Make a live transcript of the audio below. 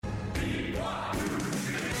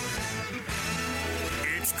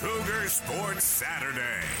Cougar Sports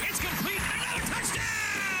Saturday. It's complete. Another touchdown!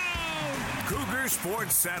 Cougar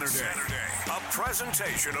Sports Saturday. A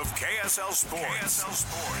presentation of KSL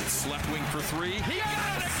Sports. Left wing for three. He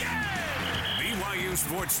got it again! BYU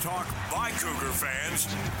Sports Talk by Cougar fans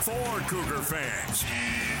for Cougar fans.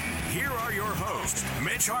 Here are your hosts,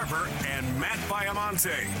 Mitch Harper and Matt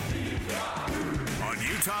Baiamonte. On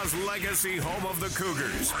Utah's legacy home of the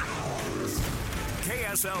Cougars.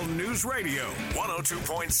 KSL News Radio,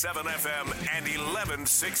 102.7 FM and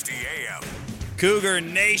 1160 AM. Cougar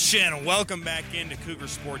Nation, welcome back into Cougar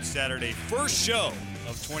Sports Saturday. First show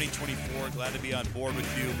of 2024. Glad to be on board with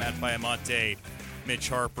you, Matt Baiamonte, Mitch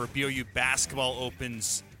Harper. BYU basketball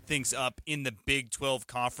opens things up in the Big 12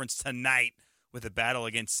 Conference tonight with a battle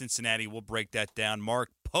against Cincinnati. We'll break that down.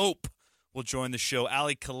 Mark Pope will join the show.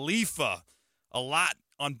 Ali Khalifa, a lot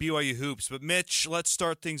on BYU hoops. But, Mitch, let's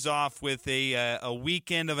start things off with a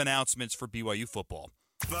weekend of announcements for BYU football.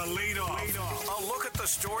 The leadoff. A look at the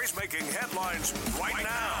stories making headlines right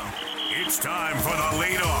now. It's time for the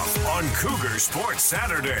leadoff on Cougar Sports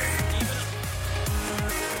Saturday.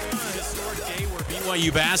 Historic day where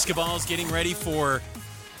BYU basketball is getting ready for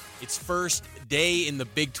its first day in the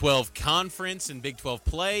Big 12 Conference and Big 12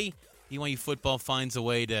 play. BYU football finds a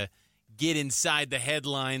way to get inside the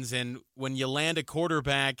headlines, and when you land a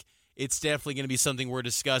quarterback, it's definitely going to be something we're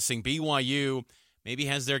discussing. BYU maybe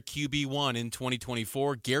has their QB1 in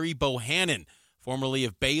 2024. Gary Bohannon, formerly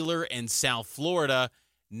of Baylor and South Florida,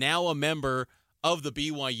 now a member of the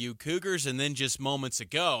BYU Cougars. And then just moments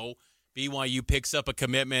ago, BYU picks up a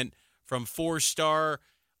commitment from four-star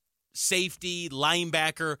safety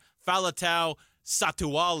linebacker Falatau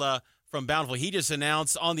Satuala from Bountiful. He just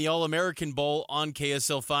announced on the All-American Bowl on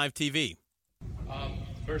KSL 5 TV.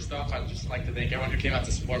 First off, I'd just like to thank everyone who came out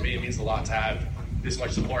to support me. It means a lot to have this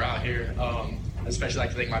much support out here. Especially like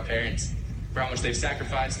to thank my parents for how much they've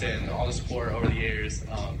sacrificed and all the support over the years.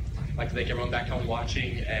 I'd like to thank everyone back home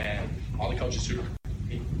watching and all the coaches who.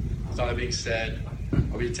 With all that being said,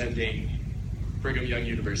 I'll be attending Brigham Young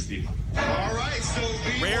University. All right, so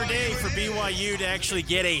Rare day for BYU to actually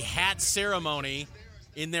get a hat ceremony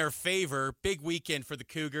in their favor. Big weekend for the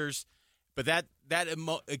Cougars, but that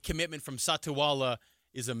commitment from Satuala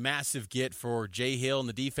is a massive get for Jay Hill and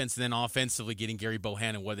the defense, and then offensively getting Gary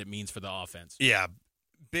Bohannon, what it means for the offense. Yeah,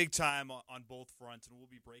 big time on both fronts, and we'll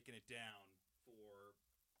be breaking it down for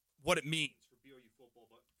what it means for BYU football.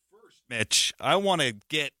 But first, Mitch, I want to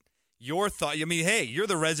get your thought. I mean, hey, you're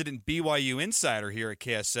the resident BYU insider here at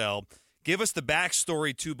KSL. Give us the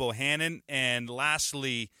backstory to Bohannon, and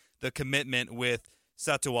lastly, the commitment with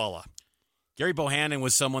Satuala. Gary Bohannon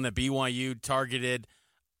was someone that BYU targeted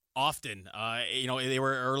often. They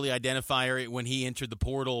were an early identifier when he entered the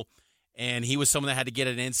portal, and he was someone that had to get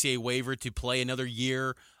an NCAA waiver to play another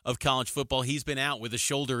year of college football. He's been out with a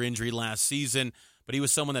shoulder injury last season, but he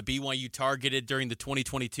was someone that BYU targeted during the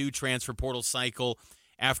 2022 transfer portal cycle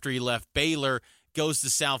after he left Baylor, goes to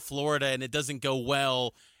South Florida, and it doesn't go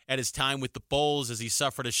well at his time with the Bulls as he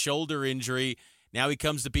suffered a shoulder injury. Now he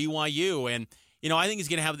comes to BYU, and I think he's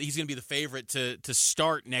going to be the favorite to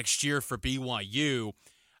start next year for BYU.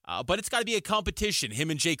 But it's got to be a competition. Him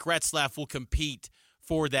and Jake Retzlaff will compete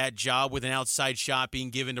for that job, with an outside shot being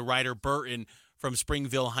given to Ryder Burton from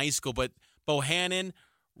Springville High School. But Bohannon,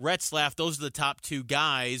 Retzlaff, those are the top two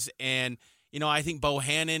guys. And, I think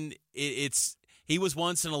Bohannon, he was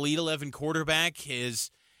once an Elite 11 quarterback. He's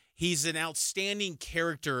an outstanding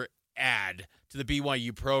character add to the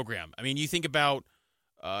BYU program. I mean, you think about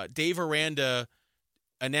Dave Aranda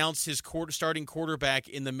announced his starting quarterback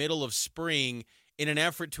in the middle of spring in an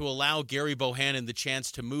effort to allow Gary Bohannon the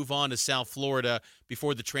chance to move on to South Florida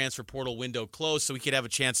before the transfer portal window closed so he could have a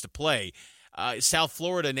chance to play. South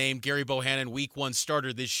Florida named Gary Bohannon Week 1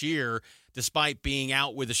 starter this year, despite being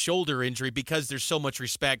out with a shoulder injury, because there's so much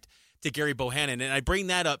respect to Gary Bohannon. And I bring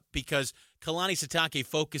that up because Kalani Sitake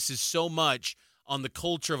focuses so much on the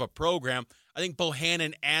culture of a program. I think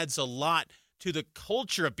Bohannon adds a lot to the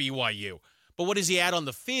culture of BYU. But what does he add on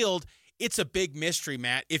the field? It's a big mystery,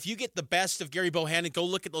 Matt. If you get the best of Gary Bohannon, go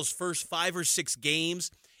look at those first 5 or 6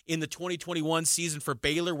 games in the 2021 season for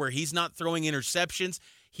Baylor where he's not throwing interceptions.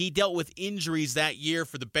 He dealt with injuries that year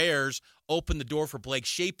for the Bears, opened the door for Blake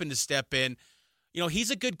Shapen to step in.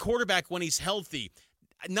 He's a good quarterback when he's healthy.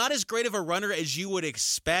 Not as great of a runner as you would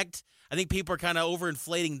expect. I think people are kind of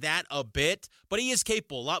overinflating that a bit, but he is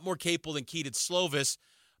capable, a lot more capable than Keaton Slovis.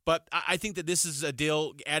 But I think that this is a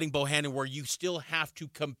deal, adding Bohannon, where you still have to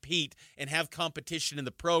compete and have competition in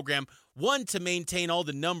the program. One, to maintain all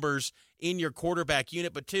the numbers in your quarterback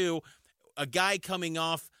unit, but two, a guy coming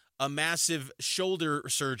off a massive shoulder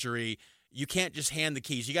surgery, you can't just hand the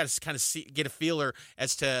keys. You got to kind of get a feeler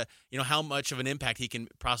as to, how much of an impact he can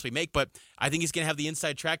possibly make. But I think he's going to have the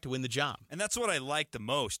inside track to win the job. And that's what I like the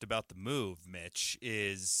most about the move, Mitch,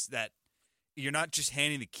 is that you're not just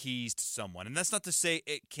handing the keys to someone. And that's not to say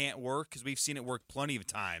it can't work, because we've seen it work plenty of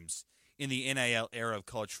times in the NIL era of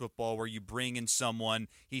college football, where you bring in someone,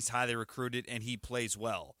 he's highly recruited, and he plays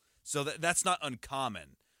well. So that's not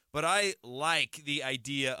uncommon. But I like the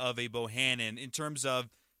idea of a Bohannon in terms of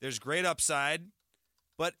there's great upside,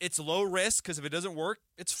 but it's low risk, because if it doesn't work,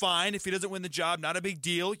 it's fine. If he doesn't win the job, not a big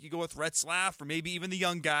deal. You go with Retzlaff or maybe even the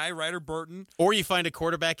young guy, Ryder Burton. Or you find a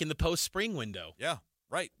quarterback in the post-spring window. Yeah,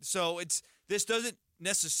 right. So this doesn't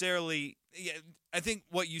necessarily – I think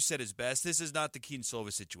what you said is best. This is not the Keaton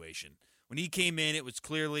Slovis situation. When he came in, it was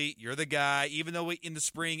clearly you're the guy. Even though in the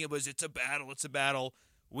spring it's a battle.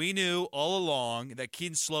 We knew all along that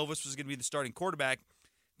Keaton Slovis was going to be the starting quarterback.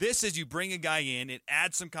 This is you bring a guy in, it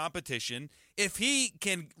adds some competition. If he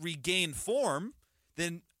can regain form,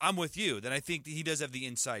 then I'm with you. Then I think that he does have the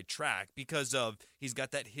inside track, because of he's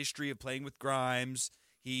got that history of playing with Grimes.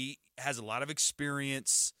 He has a lot of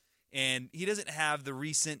experience, and he doesn't have the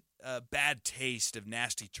recent bad taste of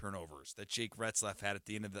nasty turnovers that Jake Retzlaff had at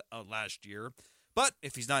the end of the last year. But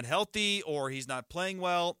if he's not healthy or he's not playing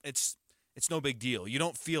well, it's no big deal. You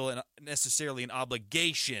don't feel necessarily an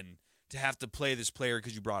obligation to have to play this player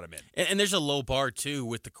because you brought him in. And there's a low bar, too,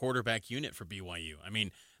 with the quarterback unit for BYU. I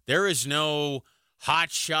mean, there is no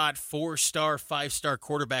hotshot 4-star, 5-star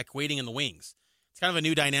quarterback waiting in the wings. It's kind of a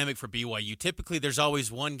new dynamic for BYU. Typically, there's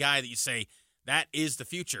always one guy that you say, that is the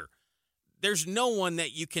future. There's no one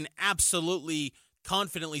that you can absolutely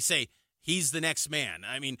confidently say, he's the next man.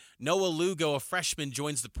 I mean, Noah Lugo, a freshman,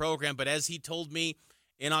 joins the program, but as he told me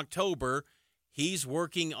in October, he's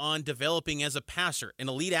working on developing as a passer, an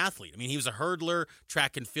elite athlete. I mean, he was a hurdler,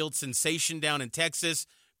 track and field sensation down in Texas,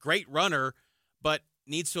 great runner, but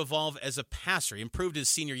needs to evolve as a passer. He improved his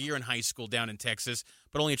senior year in high school down in Texas,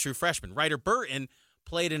 but only a true freshman. Ryder Burton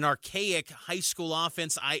played an archaic high school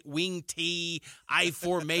offense, wing T, I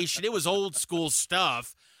formation. It was old school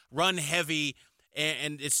stuff, run heavy,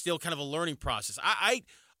 and it's still kind of a learning process.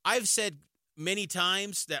 I've said many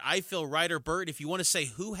times that I feel Ryder Burton, if you want to say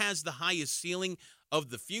who has the highest ceiling of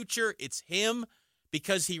the future, it's him,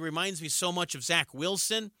 because he reminds me so much of Zach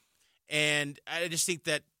Wilson. And I just think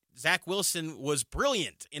that Zach Wilson was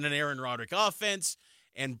brilliant in an Aaron Roderick offense,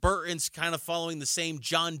 and Burton's kind of following the same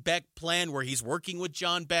John Beck plan where he's working with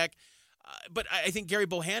John Beck. But I think Gary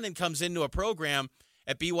Bohannon comes into a program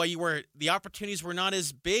at BYU where the opportunities were not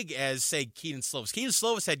as big as, say, Keaton Slovis. Keaton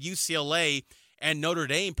Slovis had UCLA and Notre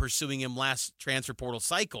Dame pursuing him last transfer portal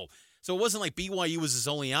cycle. So it wasn't like BYU was his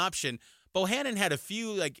only option. Bohannon had a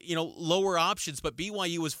few, lower options, but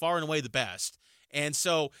BYU was far and away the best. And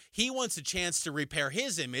so he wants a chance to repair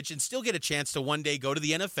his image and still get a chance to one day go to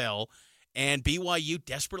the NFL, and BYU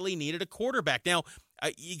desperately needed a quarterback. Now,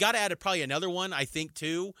 you got to add probably another one, I think,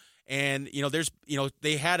 too. And,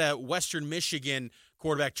 they had a Western Michigan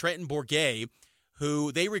quarterback, Trenton Bourguet,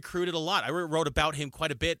 who they recruited a lot. I wrote about him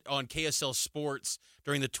quite a bit on KSL Sports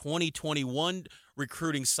during the 2021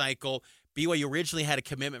 recruiting cycle. BYU originally had a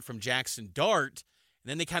commitment from Jackson Dart,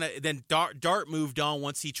 and then Dart moved on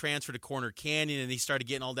once he transferred to Corner Canyon, and he started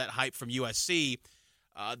getting all that hype from USC.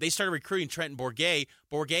 They started recruiting Trenton Bourguet.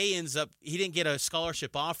 Bourguet he didn't get a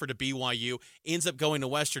scholarship offer to BYU, ends up going to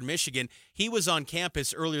Western Michigan. He was on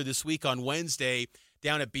campus earlier this week on Wednesday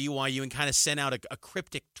down at BYU and kind of sent out a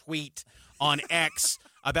cryptic tweet on X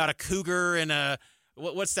about a cougar and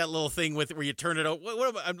what's that little thing where you turn it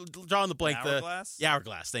over? I'm drawing the blank. The hourglass? The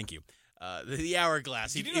hourglass, thank you. The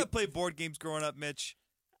hourglass. Did you not play board games growing up, Mitch?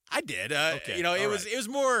 I did. Okay. It was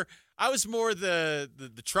more. I was more the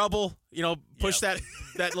trouble. Push that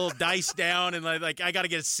little dice down and like I got to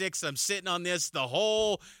get a 6. I'm sitting on this the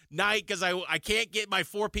whole night because I can't get my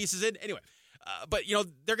 4 pieces in anyway. But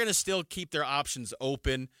they're going to still keep their options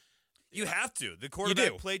open. You have to. The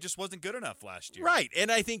quarterback play just wasn't good enough last year. Right.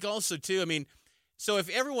 And I think also, too, so if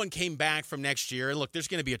everyone came back from next year, look, there's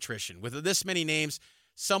going to be attrition. With this many names,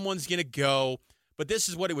 someone's going to go. But this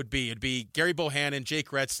is what it would be. It'd be Gary Bohannon, Jake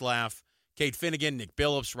Retzlaff, Cade Finnegan, Nick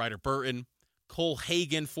Billups, Ryder Burton, Cole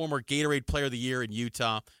Hagan, former Gatorade Player of the Year in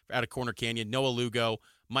Utah out of Corner Canyon, Noah Lugo,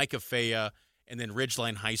 Micah Fea, and then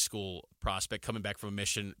Ridgeline High School prospect coming back from a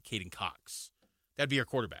mission, Caden Cox. That'd be your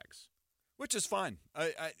quarterbacks. Which is fine.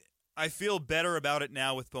 I feel better about it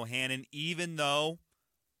now with Bohannon, even though,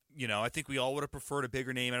 I think we all would have preferred a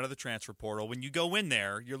bigger name out of the transfer portal. When you go in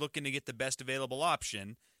there, you're looking to get the best available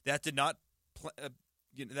option. That did not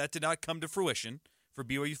come to fruition for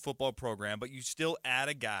BYU football program, but you still add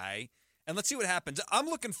a guy, and let's see what happens. I'm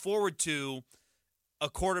looking forward to a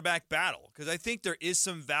quarterback battle, because I think there is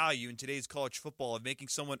some value in today's college football of making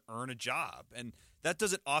someone earn a job, and that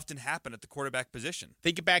doesn't often happen at the quarterback position.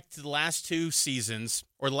 Think back to the last 2 seasons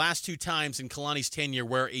or the last 2 times in Kalani's tenure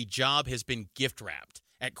where a job has been gift-wrapped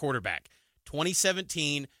at quarterback,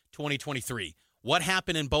 2017, 2023. What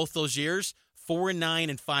happened in both those years? 4-9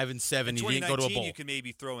 and 5-7. You didn't go to a bowl. You can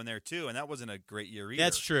maybe throw in there too, and that wasn't a great year either.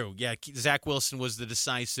 That's true. Yeah, Zach Wilson was the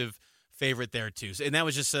decisive favorite there too, and that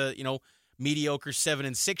was just a mediocre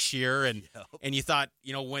 7-6 year, and you thought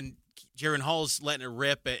when Jaron Hall's letting it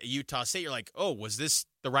rip at Utah State, you're like, oh, was this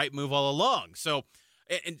the right move all along? So,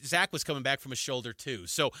 and Zach was coming back from a shoulder too.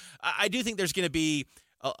 So I do think there's going to be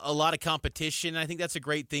a lot of competition. I think that's a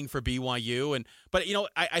great thing for BYU, but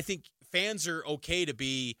I think fans are okay to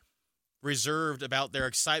be reserved about their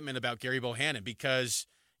excitement about Gary Bohannon, because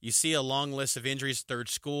you see a long list of injuries, third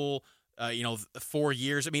school, 4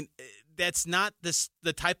 years. I mean, that's not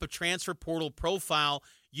the type of transfer portal profile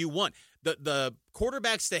you want. The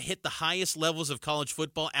quarterbacks that hit the highest levels of college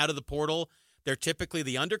football out of the portal, they're typically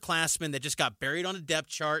the underclassmen that just got buried on a depth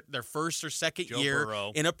chart their first or second year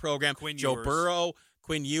in a program. Joe Burrow,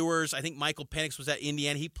 Quinn Ewers. I think Michael Penix was at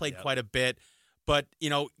Indiana. He played quite a bit. But,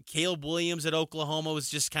 Caleb Williams at Oklahoma was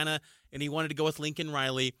just kind of, and he wanted to go with Lincoln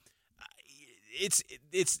Riley. It's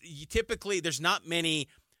typically, there's not many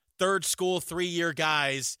third school 3-year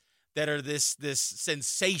guys that are this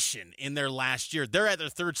sensation in their last year. They're at their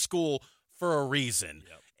third school for a reason.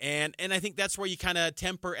 Yep. And I think that's where you kind of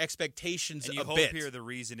temper expectations a bit. And you hope here the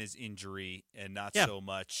reason is injury and not so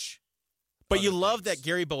much. But you love that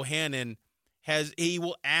Gary Bohannon he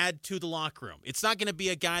will add to the locker room. It's not going to be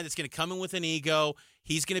a guy that's going to come in with an ego.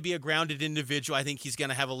 He's going to be a grounded individual. I think he's going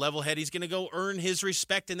to have a level head. He's going to go earn his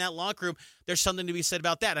respect in that locker room. There's something to be said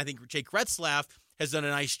about that. I think Jake Retzlaff has done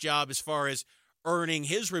a nice job as far as earning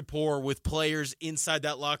his rapport with players inside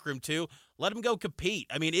that locker room too. Let him go compete.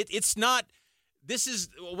 I mean, it's not – this is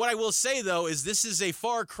 – what I will say, though, is this is a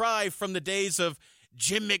far cry from the days of –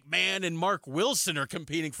 Jim McMahon and Mark Wilson are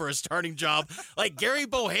competing for a starting job. Like Gary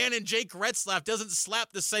Bohannon, Jake Retzlaff doesn't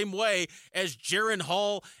slap the same way as Jaron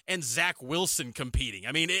Hall and Zach Wilson competing.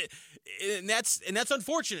 I mean, and that's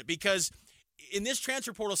unfortunate, because in this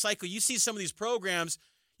transfer portal cycle, you see some of these programs.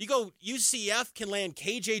 You go, UCF can land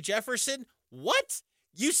KJ Jefferson. What?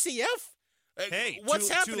 UCF? Hey, what's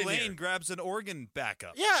happening Tulane here? grabs an Oregon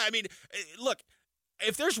backup. Yeah, I mean, look,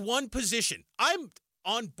 if there's one position, I'm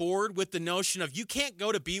on board with the notion of you can't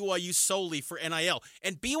go to BYU solely for NIL.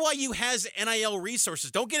 And BYU has NIL resources.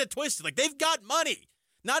 Don't get it twisted. Like, they've got money.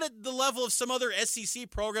 Not at the level of some other SEC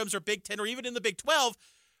programs or Big Ten or even in the Big 12.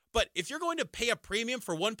 But if you're going to pay a premium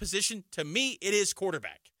for one position, to me, it is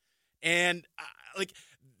quarterback. And,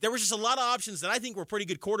 there was just a lot of options that I think were pretty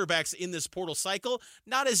good quarterbacks in this portal cycle.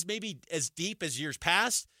 Not as maybe as deep as years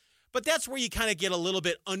past. But that's where you kind of get a little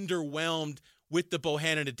bit underwhelmed with the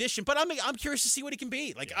Bohannon addition. But I'm curious to see what he can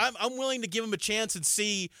be. I'm willing to give him a chance and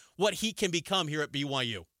see what he can become here at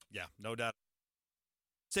BYU. Yeah, no doubt.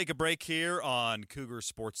 Let's take a break here on Cougar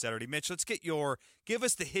Sports Saturday. Mitch, give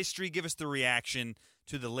us the history, give us the reaction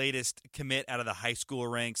to the latest commit out of the high school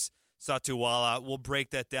ranks, Satuwala. We'll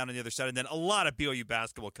break that down on the other side. And then a lot of BYU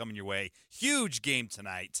basketball coming your way. Huge game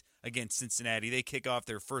tonight against Cincinnati. They kick off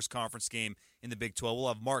their first conference game in the Big 12. We'll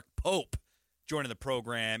have Mark Pope joining the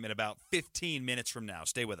program in about 15 minutes from now.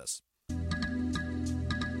 Stay with us.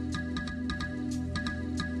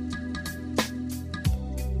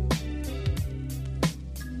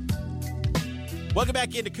 Welcome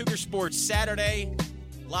back into Cougar Sports Saturday,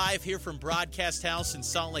 live here from Broadcast House in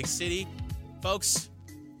Salt Lake City. Folks,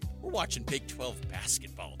 we're watching Big 12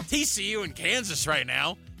 basketball. TCU and Kansas right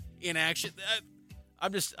now in action.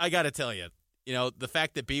 I got to tell you, the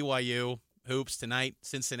fact that BYU hoops tonight,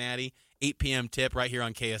 Cincinnati, 8 p.m. tip right here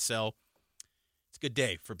on KSL. It's a good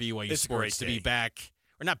day for BYU sports to be back,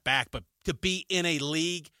 or not back, but to be in a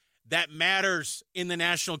league that matters in the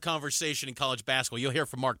national conversation in college basketball. You'll hear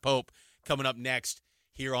from Mark Pope coming up next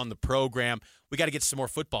here on the program. We got to get some more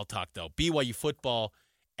football talk, though. BYU football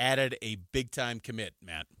added a big-time commit,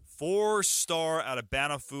 Matt. 4-star out of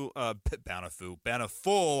Banaful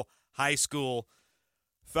High School,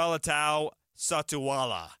 Falatau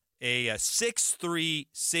Satuwala. A 6'3"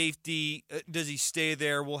 safety. Does he stay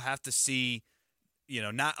there? We'll have to see.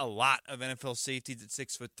 Not a lot of NFL safeties at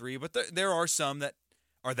 6'3", but there are some that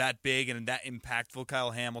are that big and that impactful.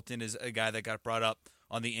 Kyle Hamilton is a guy that got brought up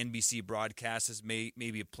on the NBC broadcast as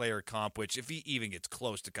maybe a player comp, which if he even gets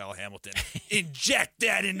close to Kyle Hamilton, inject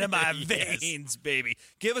that into my veins, baby.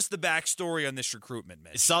 Give us the backstory on this recruitment,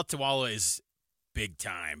 man. Satuwala is big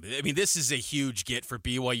time. I mean, this is a huge get for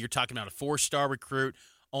BYU. You're talking about a 4-star recruit,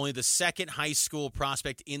 only the second high school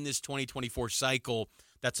prospect in this 2024 cycle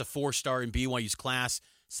that's a 4-star in BYU's class,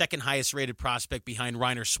 second highest rated prospect behind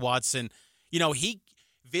Reiner Swatson. You know, he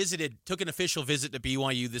took an official visit to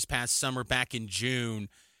BYU this past summer back in June,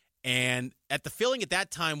 and the feeling at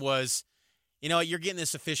that time was, you know, you're getting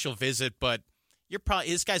this official visit, but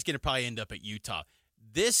this guy's going to probably end up at Utah.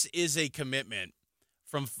 This is a commitment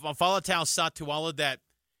from Falatau Satuala that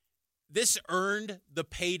this earned the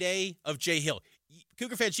payday of Jay Hill.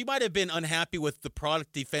 Cougar fans, you might have been unhappy with the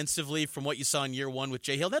product defensively from what you saw in year one with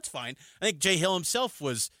Jay Hill. That's fine. I think Jay Hill himself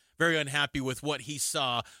was very unhappy with what he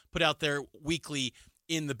saw put out there weekly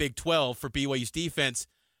in the Big 12 for BYU's defense.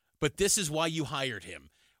 But this is why you hired him,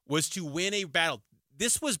 was to win a battle.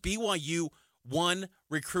 This was BYU won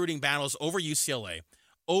recruiting battles over UCLA,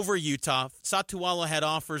 over Utah. Satuala had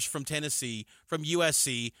offers from Tennessee, from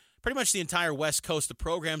USC, pretty much the entire West Coast, the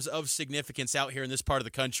programs of significance out here in this part of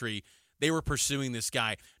the country. They were pursuing this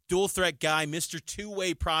guy. Dual threat guy, Mr.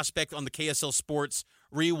 Two-Way prospect on the KSL Sports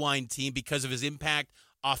Rewind team because of his impact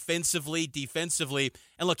offensively, defensively.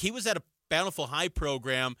 And look, he was at a Bountiful High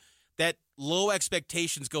program that low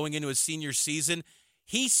expectations going into his senior season.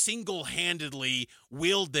 He single-handedly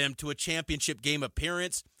willed them to a championship game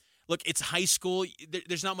appearance. Look, it's high school.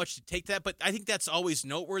 There's not much to take that, but I think that's always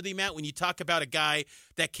noteworthy, Matt, when you talk about a guy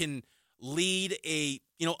that can lead a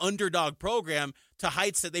underdog program to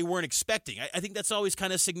heights that they weren't expecting. I think that's always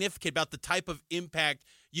kind of significant about the type of impact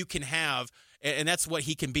you can have, and that's what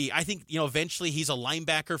he can be. I think eventually he's a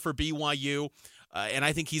linebacker for BYU, and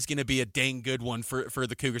I think he's going to be a dang good one for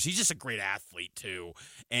the Cougars. He's just a great athlete too,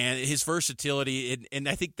 and his versatility, and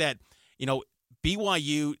I think that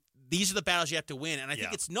BYU, these are the battles you have to win, and I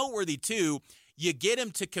think it's noteworthy too. You get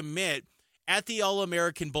him to commit at the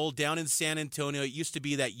All-American Bowl down in San Antonio. It used to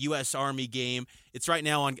be that U.S. Army game. It's right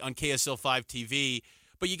now on KSL 5 TV.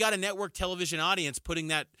 But you got a network television audience putting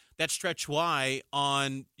that stretch Y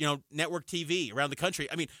on network TV around the country.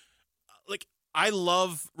 I mean, I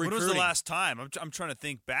love recruiting. When was the last time? I'm trying to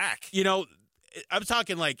think back. I'm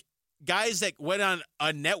talking like guys that went on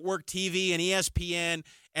a network TV and ESPN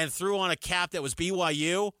and threw on a cap that was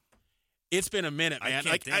BYU. It's been a minute, man.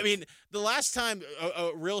 I mean, the last time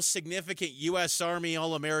a real significant U.S. Army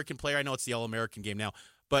All-American player, I know it's the All-American game now,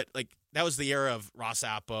 but that was the era of Ross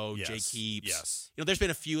Appo, Jay Keeps. Yes. There's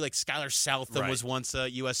been a few, like Skylar Southam was once a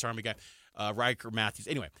U.S. Army guy, Riker Matthews.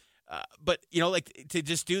 Anyway, but to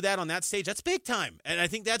just do that on that stage, that's big time. And I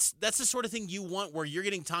think that's the sort of thing you want where you're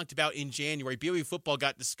getting talked about in January. BYU football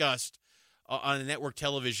got discussed on a network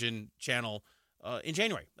television channel in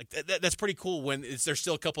January. That's pretty cool when there's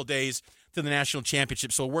still a couple days to the national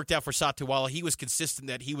championship. So it worked out for Satuala. He was consistent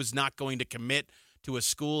that he was not going to commit to a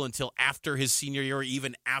school until after his senior year, or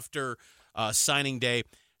even after signing day.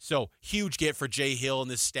 So huge get for Jay Hill and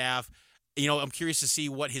this staff. I'm curious to see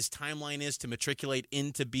what his timeline is to matriculate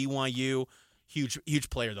into BYU. Huge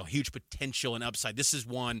player, though. Huge potential and upside. This is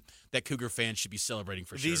one that Cougar fans should be celebrating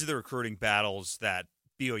for sure. These are the recruiting battles that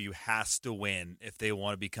BYU has to win if they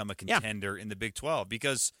want to become a contender in the Big 12.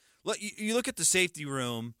 Because look, you look at the safety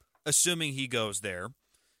room, assuming he goes there,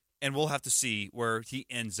 and we'll have to see where he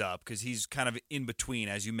ends up because he's kind of in between,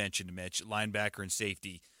 as you mentioned, Mitch, linebacker and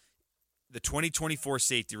safety. The 2024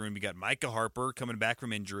 safety room, you got Micah Harper coming back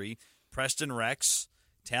from injury, Preston Rex,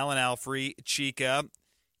 Talon Alfrey, Chica,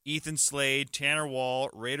 Ethan Slade, Tanner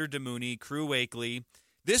Wall, Raider Demooney, Crew Wakely.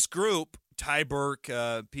 This group, Ty Burke,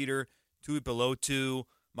 Peter Tuipelotu,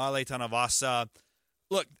 Male Tanavasa.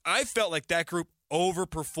 Look, I felt like that group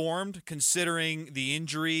overperformed considering the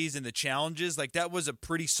injuries and the challenges. That was a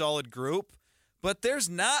pretty solid group, but there's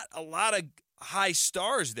not a lot of high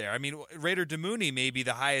stars there. I mean, Raider Demooney may be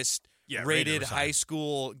the highest rated high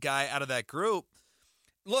school guy out of that group.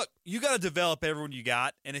 Look, you got to develop everyone you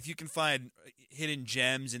got, and if you can find hidden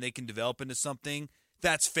gems and they can develop into something,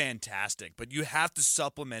 that's fantastic. But you have to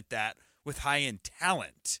supplement that with high-end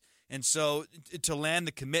talent. And so to land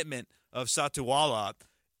the commitment of Satuala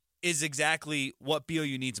is exactly what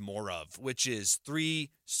BYU needs more of, which is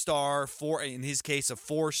 3-star, in his case, a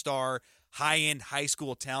 4-star, high-end high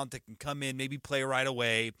school talent that can come in, maybe play right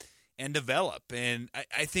away, and develop. And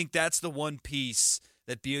I think that's the one piece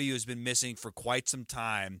that BYU has been missing for quite some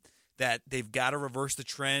time, that they've got to reverse the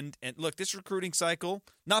trend. And look, this recruiting cycle,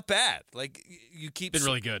 not bad. You keep been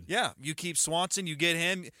really good. Yeah, you keep Swanson, you get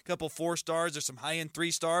him a couple 4-stars, there's some high-end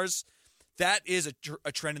 3-stars. That is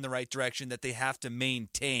a trend in the right direction that they have to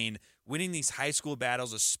maintain. Winning these high school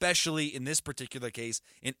battles, especially in this particular case,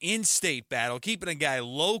 an in-state battle, keeping a guy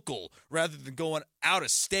local rather than going out of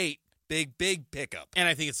state, big pickup. And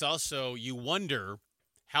I think it's also, you wonder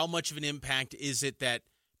how much of an impact is it that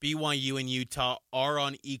BYU and Utah are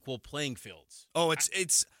on equal playing fields. Oh,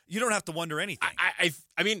 it's you don't have to wonder anything.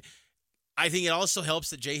 I mean, I think it also helps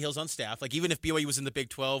that Jay Hill's on staff. Like, even if BYU was in the Big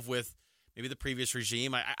 12 with maybe the previous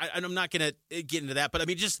regime, I'm not going to get into that. But, I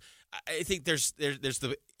mean, I think there's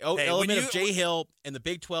the element of Jay Hill and the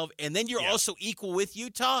Big 12, and then you're also equal with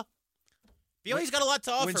Utah. BYU's got a lot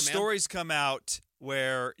to offer, when man. stories come out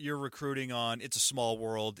where you're recruiting on It's a Small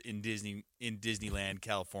World in Disneyland,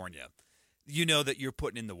 California, you know that you're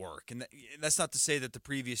putting in the work. And that's not to say that the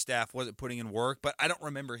previous staff wasn't putting in work, but I don't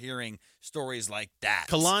remember hearing stories like that.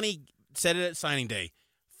 Kalani said it at signing day.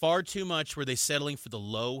 Far too much were they settling for the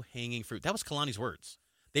low-hanging fruit. That was Kalani's words.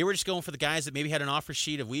 They were just going for the guys that maybe had an offer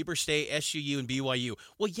sheet of Weber State, SUU, and BYU.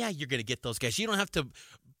 Well, yeah, you're going to get those guys. You don't have to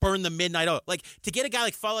burn the midnight oil. Like, to get a guy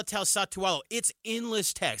like Faletau Satualo, it's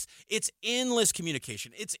endless text. It's endless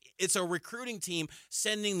communication. It's a recruiting team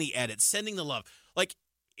sending the edits, sending the love. Like,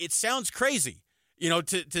 it sounds crazy,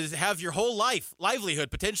 to have your whole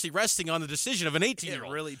livelihood potentially resting on the decision of an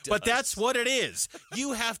 18-year-old. It really does. But that's what it is.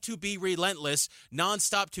 You have to be relentless,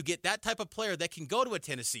 nonstop, to get that type of player that can go to a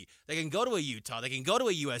Tennessee, that can go to a Utah, that can go to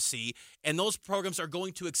a USC, and those programs are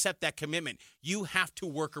going to accept that commitment. You have to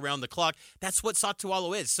work around the clock. That's what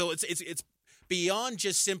Satualo is. So it's beyond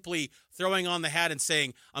just simply throwing on the hat and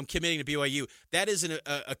saying, I'm committing to BYU. That is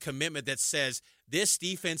a commitment that says this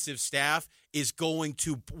defensive staff is going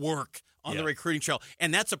to work on the recruiting trail.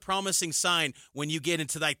 And that's a promising sign when you get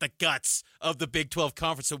into the guts of the Big 12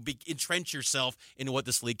 Conference. So entrench yourself into what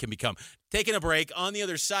this league can become. Taking a break. On the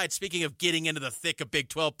other side, speaking of getting into the thick of Big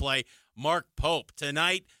 12 play, Mark Pope.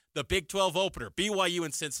 Tonight, the Big 12 opener, BYU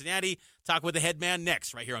and Cincinnati. Talk with the head man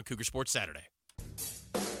next, right here on Cougar Sports Saturday.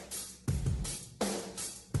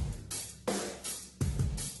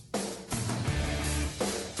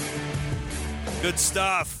 Good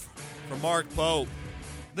stuff from Mark Pope.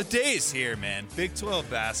 The day is here, man. Big 12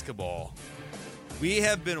 basketball. We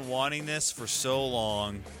have been wanting this for so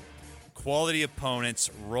long. Quality opponents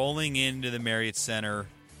rolling into the Marriott Center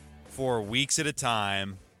for weeks at a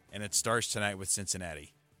time, and it starts tonight with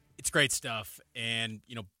Cincinnati. It's great stuff. And,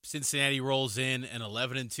 Cincinnati rolls in an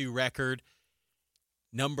 11-2 record.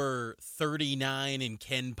 Number 39 in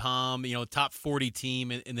Ken Palm, top 40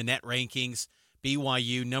 team in the net rankings.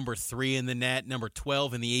 BYU, number 3 in the net, number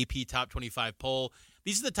 12 in the AP top 25 poll.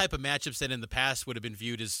 These are the type of matchups that in the past would have been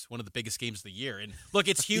viewed as one of the biggest games of the year. And look,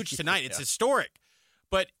 it's huge tonight. It's historic.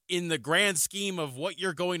 But in the grand scheme of what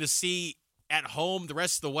you're going to see at home the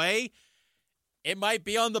rest of the way, it might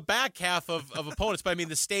be on the back half of opponents. But,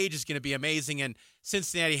 the stage is going to be amazing. And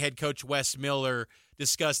Cincinnati head coach Wes Miller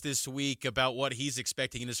discussed this week about what he's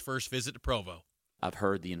expecting in his first visit to Provo. I've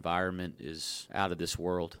heard the environment is out of this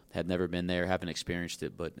world. Have never been there, haven't experienced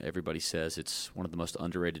it, but everybody says it's one of the most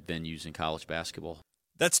underrated venues in college basketball.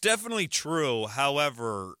 That's definitely true.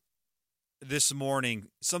 However, this morning,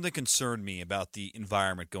 something concerned me about the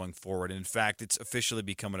environment going forward. In fact, it's officially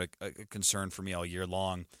becoming a concern for me all year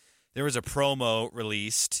long. There was a promo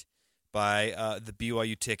released by the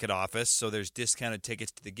BYU ticket office, so there's discounted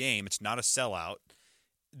tickets to the game. It's not a sellout.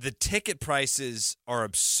 The ticket prices are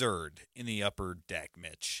absurd in the upper deck,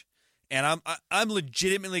 Mitch. And I'm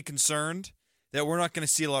legitimately concerned that we're not going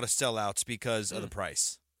to see a lot of sellouts because of the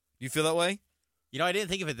price. Do you feel that way? I didn't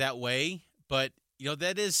think of it that way, but,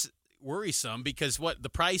 that is worrisome because the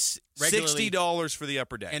price regularly $60 for the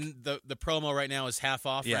upper deck. And the promo right now is half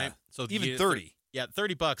off, right? So even 30. Yeah,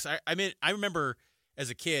 $30. I remember as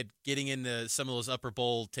a kid getting into some of those upper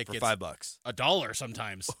bowl tickets for $5, $1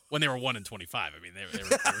 sometimes when they were $1.25. They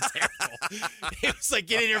were terrible. It was like,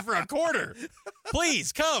 get in here for a quarter.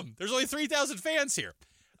 Please come. There's only 3,000 fans here.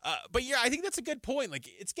 But I think that's a good point. Like,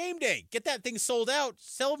 it's game day. Get that thing sold out.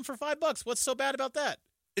 Sell them for $5. What's so bad about that?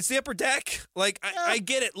 It's the upper deck. Like, I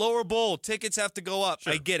get it. Lower bowl. Tickets have to go up.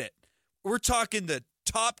 Sure. I get it. We're talking the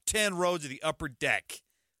top 10 rows of the upper deck.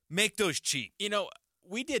 Make those cheap.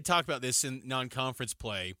 We did talk about this in non-conference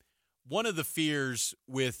play. One of the fears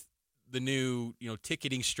with the new,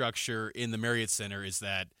 ticketing structure in the Marriott Center is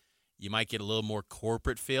that you might get a little more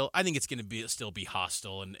corporate feel. I think it's going to still be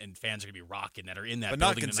hostile, and fans are going to be rocking that are in that building. But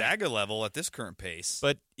not Gonzaga level at this current pace.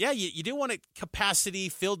 But, yeah, you do want a capacity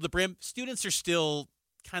filled to the brim. Students are still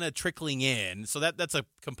kind of trickling in, so that's a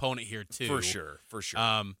component here too. For sure.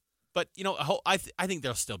 But, I think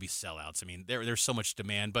there'll still be sellouts. There's so much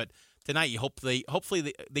demand, but tonight,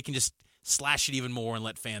 hopefully they can just slash it even more and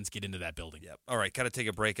let fans get into that building. Yep. All right, got to take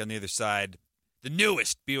a break. On the other side, the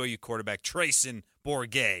newest BYU quarterback, Trayson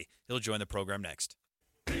Bourget. He'll join the program next.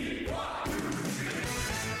 It's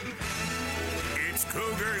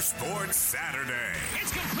Cougar Sports Saturday.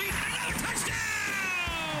 It's complete. Another touchdown!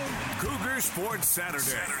 Cougar Sports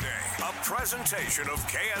Saturday. A presentation of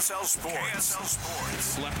KSL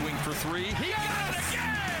Sports. Left wing for three. He got it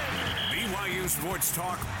again! BYU Sports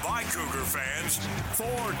Talk by Cougar fans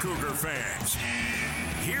for Cougar fans.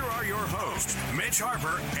 Here are your hosts, Mitch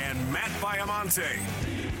Harper and Matt Baiamonte.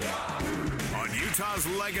 On Utah's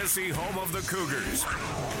legacy home of the Cougars.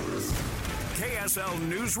 KSL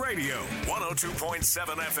News Radio, 102.7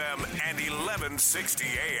 FM and 1160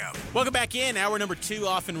 AM. Welcome back in. Hour number 2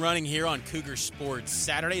 off and running here on Cougar Sports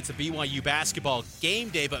Saturday. It's a BYU basketball game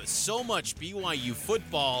day, but so much BYU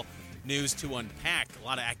football news to unpack. A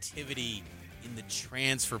lot of activity in the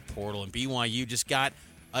transfer portal, and BYU just got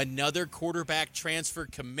another quarterback transfer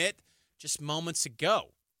commit just moments ago.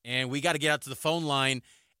 And we got to get out to the phone line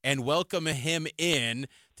and welcome him in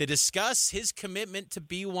to discuss his commitment to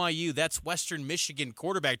BYU. That's Western Michigan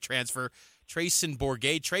quarterback transfer, Trayson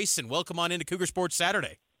Bourget. Trayson, welcome on into Cougar Sports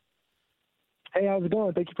Saturday. Hey, how's it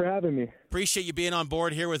going? Thank you for having me. Appreciate you being on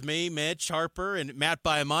board here with me, Mitch Harper, and Matt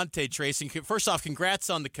Baiamonte. Trayson, first off, congrats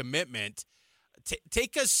on the commitment.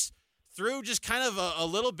 Take us through just kind of a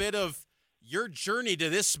little bit of your journey to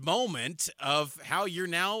this moment of how you're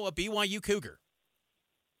now a BYU Cougar.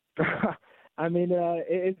 I mean,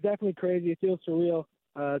 it's definitely crazy. It feels surreal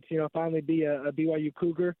to, finally be a BYU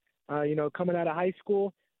Cougar. Coming out of high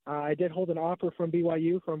school, I did hold an offer from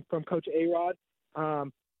BYU from Coach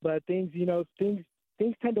A-Rod. But things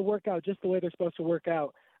tend to work out just the way they're supposed to work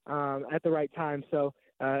out at the right time. So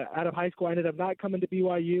out of high school, I ended up not coming to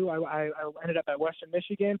BYU. I ended up at Western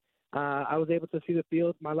Michigan. I was able to see the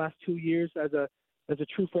field my last 2 years as a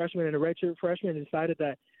true freshman and a redshirt freshman, and decided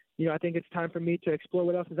that, I think it's time for me to explore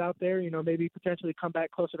what else is out there, maybe potentially come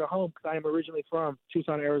back closer to home, because I am originally from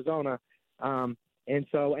Tucson, Arizona. And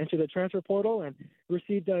so entered the transfer portal and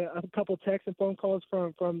received a couple texts and phone calls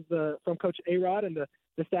from Coach A-Rod and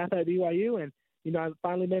the staff at BYU. And, I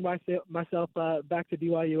finally made myself back to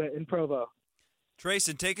BYU in Provo.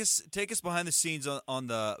 Trayson, take us behind the scenes on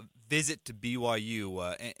the visit to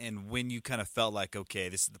BYU and when you kind of felt like, okay,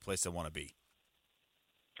 this is the place I want to be.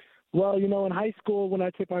 Well, in high school, when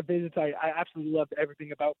I took my visits, I absolutely loved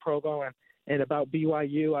everything about Provo and about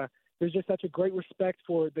BYU. There's just such a great respect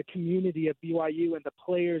for the community of BYU and the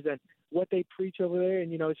players and what they preach over there.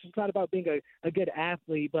 And, it's just not about being a good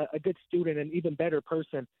athlete, but a good student and even better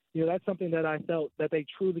person. That's something that I felt that they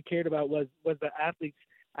truly cared about was the athlete's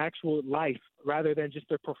actual life rather than just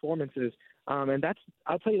their performances. And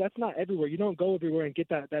I'll tell you, that's not everywhere. You don't go everywhere and get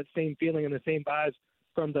that same feeling and the same vibes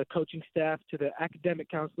from the coaching staff to the academic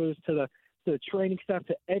counselors to the training staff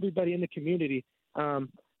to everybody in the community.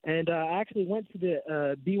 And I actually went to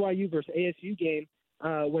the BYU versus ASU game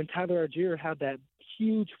when Tyler Argier had that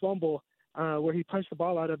huge fumble where he punched the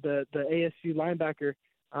ball out of the ASU linebacker.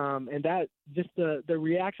 And that just the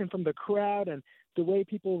reaction from the crowd and the way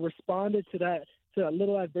people responded to that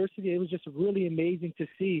little adversity, it was just really amazing to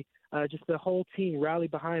see just the whole team rally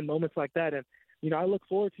behind moments like that. And, I look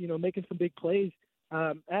forward to, making some big plays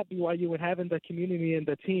at BYU and having the community and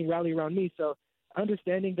the team rally around me. So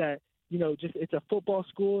understanding that, just it's a football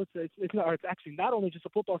school. It's actually not only just a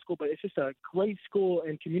football school, but it's just a great school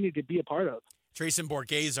and community to be a part of. Trayson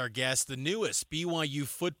Bourget is our guest, the newest BYU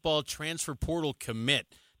football transfer portal commit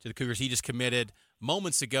to the Cougars. He just committed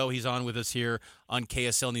moments ago. He's on with us here on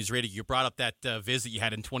KSL News Radio. You brought up that visit you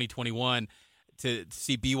had in 2021 to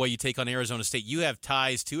see BYU take on Arizona State. You have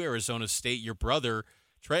ties to Arizona State. Your brother,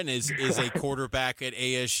 Trenton, is a quarterback at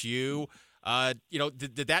ASU.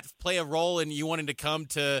 Did that play a role in you wanting to come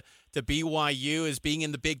to BYU as being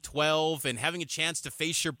in the Big 12 and having a chance to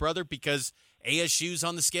face your brother because ASU's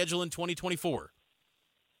on the schedule in 2024?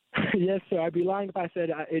 Yes, sir. I'd be lying if I said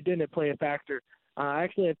it didn't play a factor. I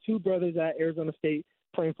actually have two brothers at Arizona State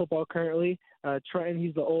playing football currently. Trenton,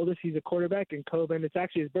 he's the oldest. He's a quarterback. And Coben, it's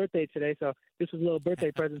actually his birthday today, so this was a little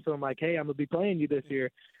birthday present. So I'm like, hey, I'm going to be playing you this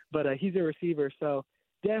year. But he's a receiver. So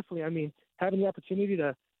definitely, having the opportunity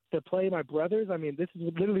to play my brothers, this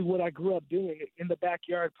is literally what I grew up doing in the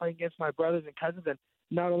backyard, playing against my brothers and cousins, and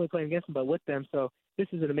not only playing against them, but with them. So this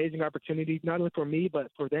is an amazing opportunity, not only for me,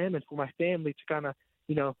 but for them and for my family to kind of,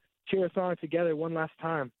 cheer us on together one last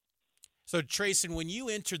time. So, Trayson, when you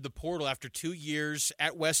entered the portal after 2 years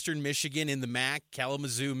at Western Michigan in the MAC,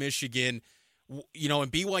 Kalamazoo, Michigan, and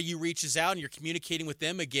BYU reaches out and you're communicating with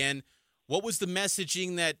them again, what was the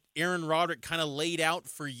messaging that Aaron Roderick kind of laid out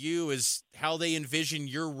for you as how they envision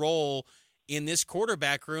your role in this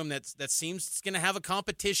quarterback room that seems it's going to have a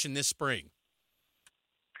competition this spring?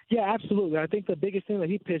 Yeah, absolutely. I think the biggest thing that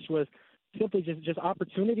he pitched was simply just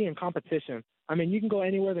opportunity and competition. You can go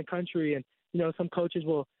anywhere in the country and, some coaches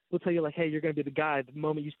will tell you, like, hey, you're going to be the guy the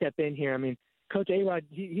moment you step in here. Coach A-Rod,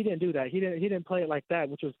 he didn't do that. He didn't play it like that,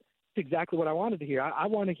 which was exactly what I wanted to hear. I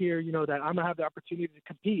want to hear, you know, that I'm going to have the opportunity to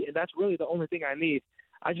compete, and that's really the only thing I need.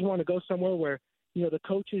 I just want to go somewhere where, you know, the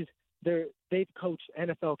coaches, they've coached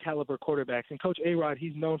NFL caliber quarterbacks, and Coach A-Rod,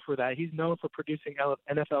 he's known for that. He's known for producing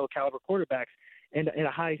NFL caliber quarterbacks and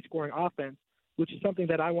a high scoring offense, which is something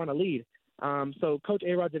that I want to lead. So Coach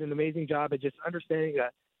A-Rod did an amazing job at just understanding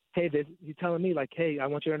that, hey, he's telling me, like, hey, I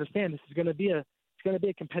want you to understand this is going to be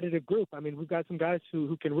a competitive group. I mean, we've got some guys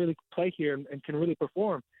who can really play here and can really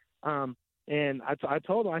perform. And I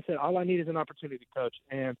told him, I said, all I need is an opportunity, Coach.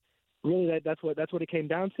 And really that's what it came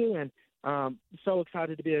down to. And so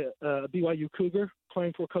excited to be a BYU Cougar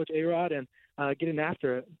playing for Coach A-Rod and getting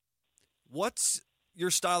after it. What's your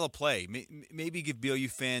style of play? Maybe give BYU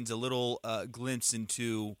fans a little glimpse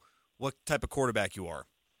into what type of quarterback you are.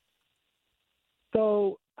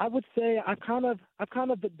 So I would say I've kind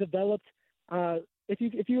of developed. If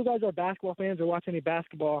you guys are basketball fans or watch any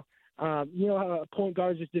basketball, you know how point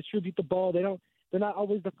guards just distribute the ball. They're not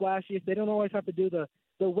always the flashiest. They don't always have to do the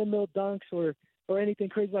windmill dunks or anything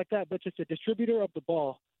crazy like that. But just a distributor of the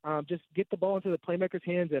ball. Just get the ball into the playmakers'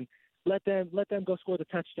 hands and let them go score the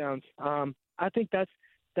touchdowns. I think that's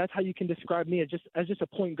how you can describe me as just a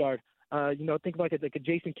point guard. You know, think of like a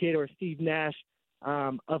Jason Kidd or a Steve Nash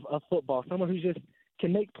of football. Someone who just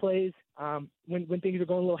can make plays when things are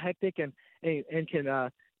going a little hectic and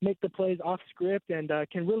can make the plays off script and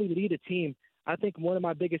can really lead a team. I think one of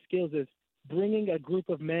my biggest skills is bringing a group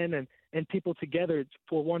of men and people together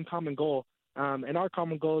for one common goal. And our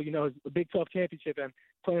common goal, you know, is the Big 12 championship and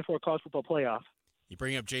playing for a college football playoff. You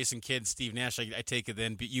bring up Jason Kidd, Steve Nash. I take it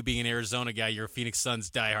then, you being an Arizona guy, you're a Phoenix Suns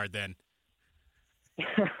diehard then.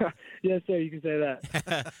 Yes, sir. You can say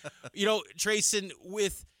that. You know, Trayson,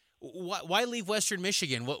 why leave Western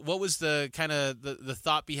Michigan? What was the kind of the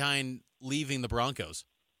thought behind leaving the Broncos?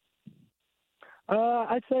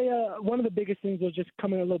 I'd say one of the biggest things was just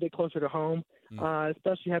coming a little bit closer to home,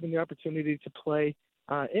 especially having the opportunity to play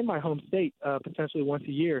in my home state potentially once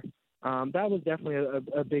a year. That was definitely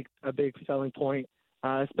a big selling point,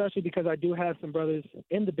 especially because I do have some brothers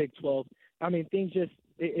in the Big 12. I mean, things just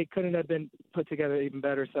it couldn't have been put together even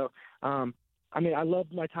better. So, I mean, I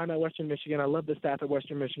loved my time at Western Michigan. I love the staff at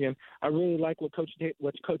Western Michigan. I really like what Coach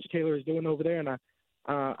Taylor is doing over there, and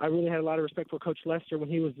I really had a lot of respect for Coach Lester when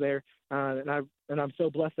he was there, and I'm so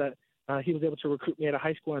blessed that he was able to recruit me at a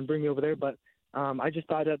high school and bring me over there. But I just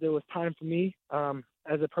thought that there was time for me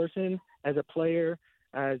as a person, as a player,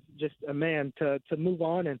 as just a man to move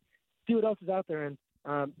on and see what else is out there.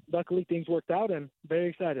 And luckily things worked out, and very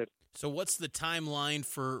excited. So what's the timeline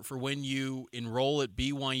for when you enroll at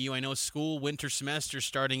BYU? I know school winter semester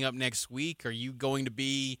starting up next week. Are you going to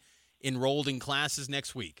be enrolled in classes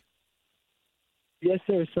next week? Yes,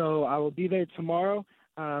 sir. So I will be there tomorrow,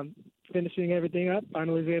 finishing everything up,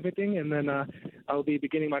 finalizing everything, and then I will be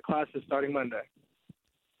beginning my classes starting Monday.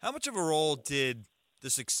 How much of a role did the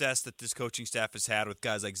success that this coaching staff has had with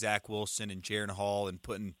guys like Zach Wilson and Jaron Hall and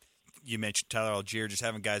you mentioned Tyler Algier, just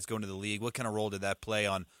having guys go into the league, what kind of role did that play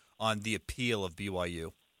on the appeal of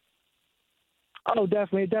BYU? Oh,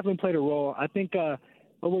 definitely. It definitely played a role. I think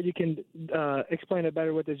what you can explain it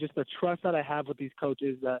better with is just the trust that I have with these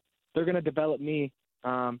coaches that they're going to develop me.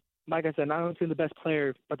 Like I said, not only the best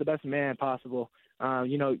player, but the best man possible.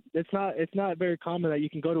 You know, it's not very common that you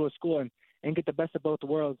can go to a school and get the best of both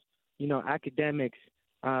worlds. You know, academics,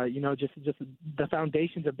 you know, just the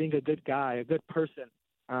foundations of being a good guy, a good person,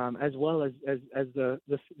 as well as the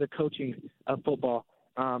coaching of football.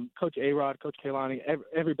 Coach A-Rod, Coach Kaylani,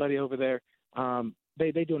 everybody over there,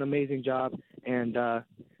 they do an amazing job, and that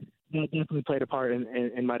definitely played a part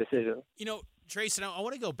in my decision. You know, Trayson, I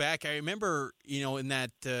want to go back. I remember, you know, in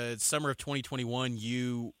that summer of 2021,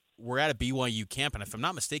 you were at a BYU camp, and if I'm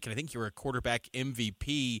not mistaken, I think you were a quarterback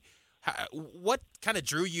MVP. What kind of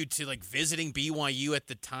drew you to, like, visiting BYU at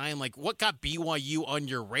the time? Like, what got BYU on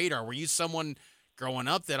your radar? Were you someone growing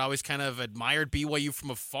up that always kind of admired BYU from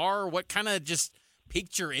afar? What kind of just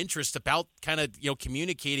piqued your interest about kind of, you know,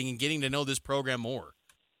 communicating and getting to know this program more?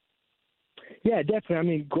 Yeah, definitely. I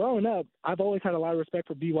mean, growing up, I've always had a lot of respect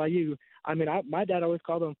for BYU. I mean, my dad always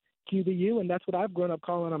called them QBU, and that's what I've grown up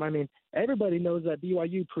calling them. I mean, everybody knows that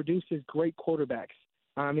BYU produces great quarterbacks.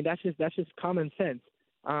 I mean, that's just common sense.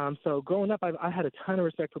 So growing up, I had a ton of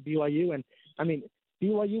respect for BYU, and I mean,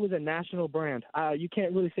 BYU is a national brand. You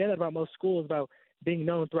can't really say that about most schools about being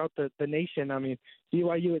known throughout the nation. I mean,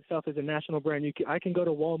 BYU itself is a national brand. I can go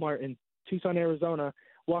to Walmart in Tucson, Arizona,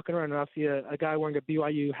 walking around, and I'll see a guy wearing a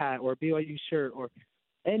BYU hat or a BYU shirt or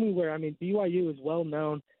anywhere. I mean, BYU is well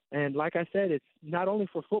known, and like I said, it's not only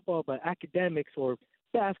for football but academics or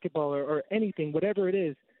basketball or anything, whatever it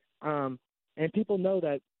is. And people know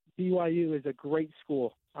that BYU is a great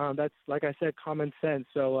school. That's, like I said, common sense.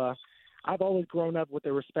 So I've always grown up with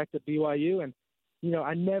the respect of BYU, and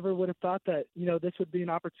I never would have thought that this would be an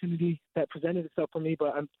opportunity that presented itself for me.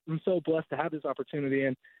 But I'm so blessed to have this opportunity,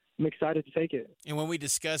 and I'm excited to take it. And when we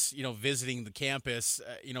discuss, visiting the campus,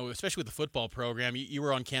 especially with the football program, you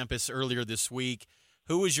were on campus earlier this week.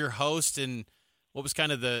 Who was your host, and what was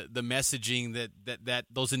kind of the messaging that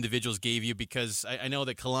those individuals gave you? Because I know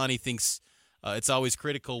that Kalani thinks it's always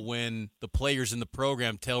critical when the players in the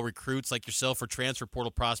program tell recruits like yourself or transfer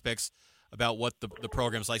portal prospects about what the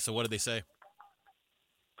program's like. So what did they say?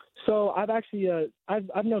 So I've actually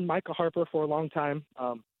I've known Micah Harper for a long time.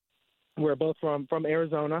 We're both from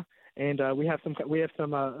Arizona, and we have some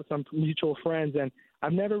mutual friends. And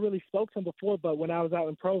I've never really spoke to him before, but when I was out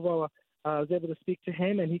in Provo, I was able to speak to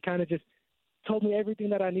him, and he kind of just told me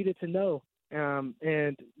everything that I needed to know.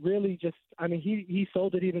 And really he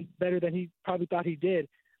sold it even better than he probably thought he did.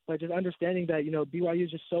 But just understanding that, BYU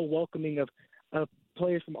is just so welcoming of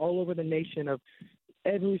players from all over the nation, of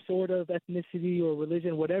every sort of ethnicity or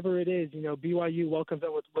religion, whatever it is, BYU welcomes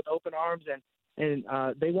them with open arms, and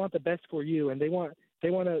they want the best for you, and they want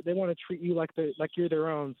to treat you like you're their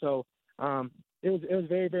own. So it was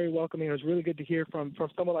very, very welcoming. It was really good to hear from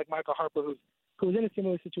someone like Michael Harper, who was in a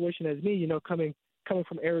similar situation as me, coming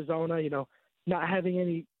from Arizona, not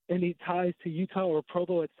having any ties to Utah or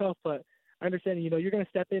Provo itself, but understanding, you're going to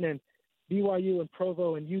step in, and BYU and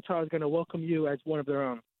Provo and Utah is going to welcome you as one of their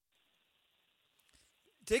own.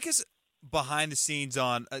 Take us behind the scenes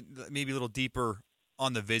on maybe a little deeper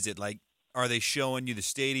on the visit. Like, are they showing you the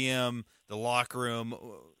stadium, the locker room?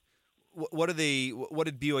 What did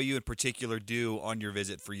BYU in particular do on your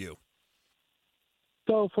visit for you?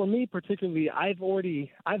 So for me particularly, I've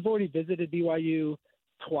already visited BYU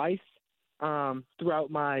twice throughout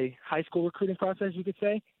my high school recruiting process, you could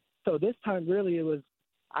say. So this time, really,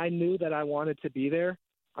 I knew that I wanted to be there,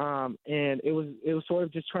 and it was sort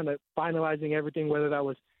of just trying to finalizing everything, whether that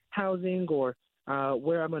was housing or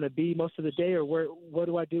where I'm going to be most of the day, or what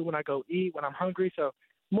do I do when I go eat when I'm hungry. So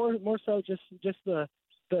more so just the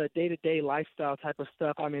day-to-day lifestyle type of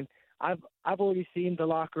stuff. I mean, I've already seen the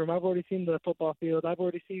locker room, I've already seen the football field, I've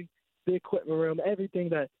already seen the equipment room, everything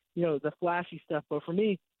that the flashy stuff. But for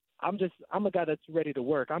me, I'm a guy that's ready to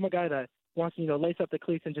work. I'm a guy that wants to lace up the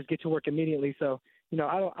cleats and just get to work immediately. So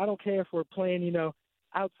I don't care if we're playing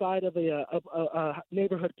outside of a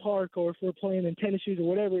neighborhood park, or if we're playing in tennis shoes or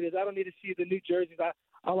whatever it is. I don't need to see the new jerseys.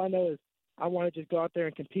 All I know is I want to just go out there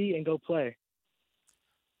and compete and go play.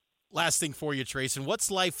 Last thing for you, Trayson, what's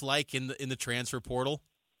life like in the transfer portal?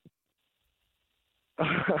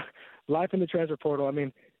 Life in the transfer portal. I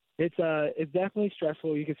mean, it's definitely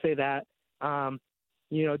stressful. You could say that.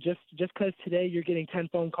 Just because today you're getting 10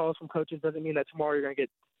 phone calls from coaches doesn't mean that tomorrow you're going to get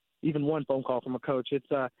even one phone call from a coach.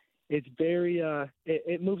 It's very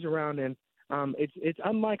it moves around, and it's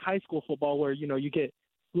unlike high school football where you get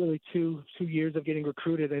really two years of getting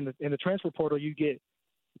recruited. In the transfer portal, you get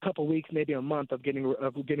a couple weeks, maybe a month of getting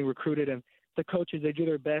recruited, and the coaches, they do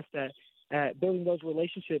their best at building those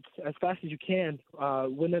relationships as fast as you can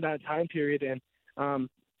within that time period. And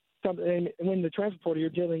when the transfer portal,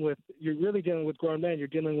 you're really dealing with grown men. You're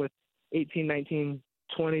dealing with 18, 19,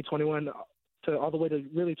 20, 21 to all the way to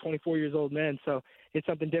really 24 years old men. So it's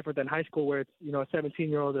something different than high school where it's a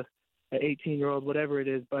 17-year-old, an 18-year-old, whatever it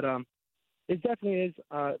is. But it definitely is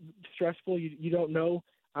stressful. You don't know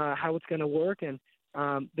how it's going to work, and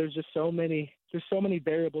there's so many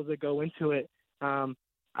variables that go into it.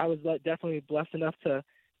 I was definitely blessed enough to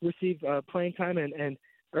receive playing time and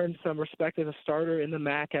earn some respect as a starter in the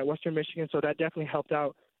MAC at Western Michigan, so that definitely helped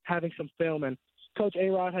out having some film. And Coach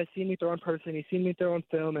A-Rod has seen me throw in person, he's seen me throw in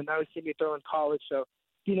film, and now he's seen me throw in college, so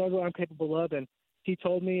he knows what I'm capable of. And he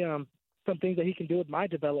told me some things that he can do with my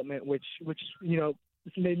development, which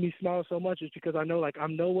made me smile so much, is because I know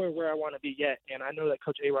I'm nowhere where I want to be yet, and I know that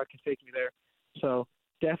Coach A-Rod can take me there. So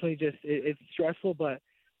definitely it's stressful, but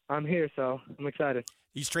I'm here, so I'm excited.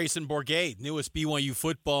 He's Trayson Bourget, newest BYU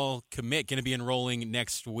football commit, going to be enrolling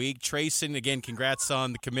next week. Trayson, again, congrats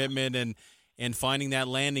on the commitment and finding that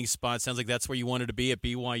landing spot. Sounds like that's where you wanted to be at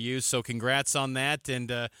BYU, so congrats on that,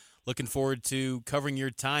 and looking forward to covering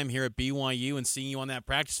your time here at BYU and seeing you on that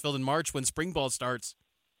practice field in March when spring ball starts.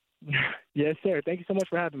 Yes, sir. Thank you so much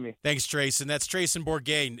for having me. Thanks, Trayson. That's Trayson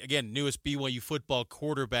Bourget, again, newest BYU football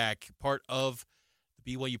quarterback, part of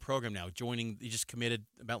the BYU program now. He just committed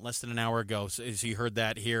about less than an hour ago, so you heard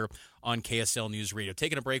that here on KSL News Radio.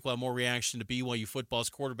 Taking a break while more reaction to BYU football's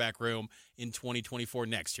quarterback room in 2024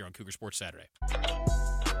 next here on Cougar Sports Saturday.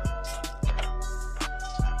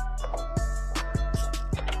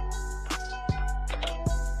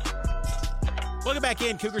 Welcome back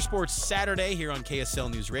in. Cougar Sports Saturday here on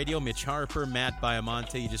KSL News Radio. Mitch Harper, Matt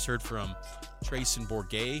Baiamonte. You just heard from Trayson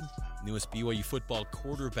Bourget, newest BYU football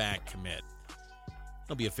quarterback commit.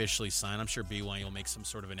 He'll be officially signed. I'm sure BYU will make some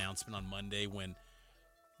sort of announcement on Monday when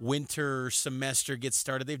winter semester gets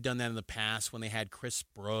started. They've done that in the past when they had Chris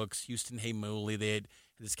Brooks, Houston Haymouli. They had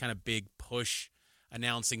this kind of big push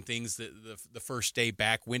announcing things that the first day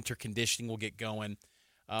back. Winter conditioning will get going.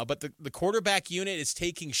 But the quarterback unit is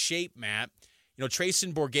taking shape, Matt. You know,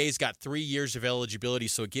 Trayson Bourget's got 3 years of eligibility,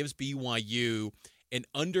 so it gives BYU an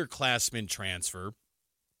underclassman transfer.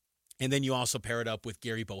 And then you also pair it up with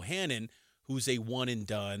Gary Bohannon, who's a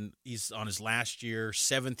one-and-done. He's on his last year,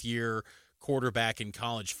 7th year quarterback in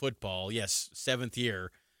college football. Yes, 7th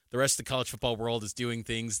year. The rest of the college football world is doing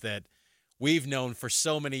things that we've known for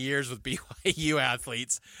so many years with BYU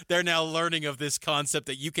athletes. They're now learning of this concept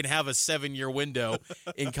that you can have a 7-year window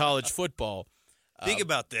in college football. Think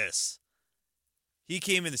about this. He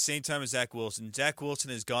came in the same time as Zach Wilson. Zach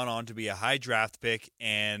Wilson has gone on to be a high draft pick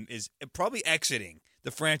and is probably exiting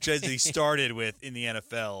the franchise that he started with in the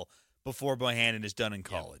NFL before Bohannon is done in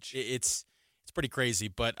college. Yeah, it's pretty crazy,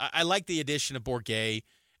 but I like the addition of Bourget.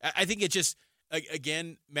 I think it just,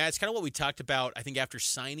 again, Matt, it's kind of what we talked about, I think, after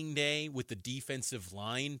signing day with the defensive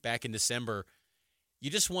line back in December. You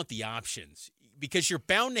just want the options because you're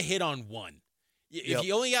bound to hit on one. If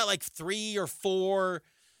you only got like 3 or 4,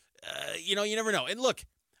 you never know. And look,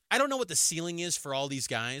 I don't know what the ceiling is for all these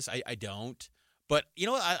guys. I don't. But,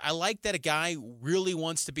 I like that a guy really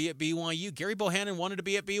wants to be at BYU. Gary Bohannon wanted to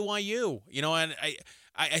be at BYU. And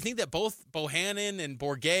I think that both Bohannon and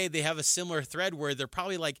Bourget, they have a similar thread where they're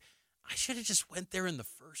probably like, I should have just went there in the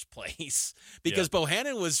first place. Because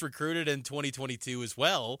Bohannon was recruited in 2022 as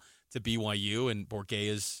well to BYU, and Bourget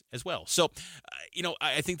is as well. So,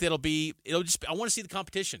 I think I want to see the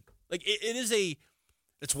competition. Like,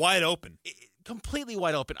 it's wide open. Completely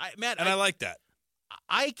wide open. Matt, I like that.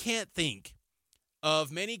 I can't think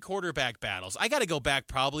of many quarterback battles. I got to go back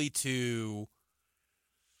probably to,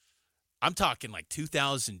 I'm talking like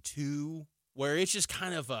 2002, where it's just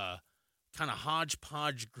kind of a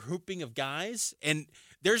hodgepodge grouping of guys, and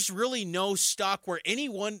there's really no stock where any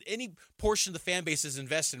portion of the fan base is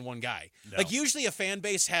invested in one guy. No. Like usually a fan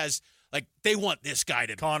base has, like, they want this guy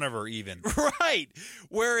to Conover even. Right.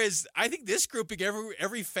 Whereas I think this grouping,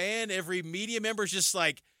 every fan, every media member is just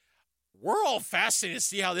like, we're all fascinated to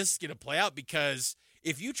see how this is going to play out, because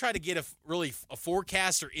if you try to get a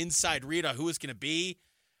forecast or inside read on who it's going to be,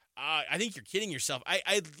 I think you're kidding yourself.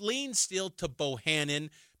 I lean still to Bohannon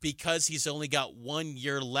because he's only got 1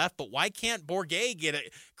 year left, but why can't Bourget get a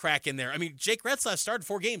crack in there? I mean, Jake Retzlaff started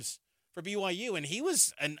 4 games for BYU, and he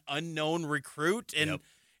was an unknown recruit, and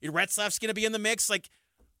Retzlaff's going to be in the mix. Like,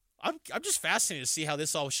 I'm just fascinated to see how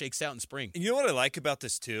this all shakes out in spring. And you know what I like about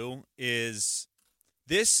this, too, is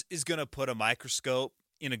this is going to put a microscope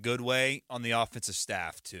in a good way on the offensive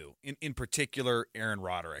staff, too. In particular, Aaron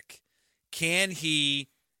Roderick. Can he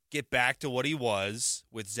get back to what he was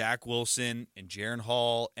with Zach Wilson and Jaron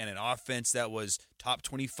Hall and an offense that was top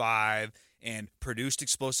 25 and produced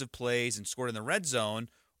explosive plays and scored in the red zone?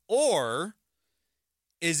 Or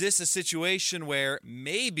is this a situation where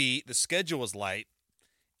maybe the schedule was light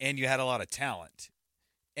and you had a lot of talent?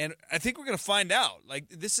 And I think we're going to find out. Like,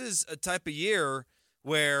 this is a type of year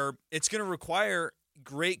where it's going to require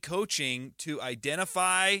great coaching to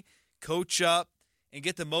identify, coach up, and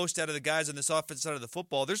get the most out of the guys on this offensive side of the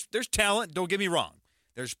football. There's talent, don't get me wrong.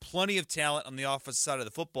 There's plenty of talent on the offensive side of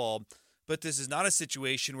the football, but this is not a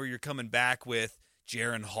situation where you're coming back with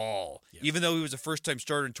Jaron Hall. Yep. Even though he was a first-time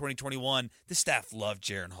starter in 2021, the staff loved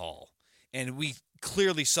Jaron Hall. And we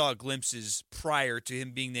clearly saw glimpses prior to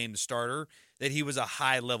him being named the starter that he was a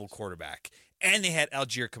high-level quarterback. And they had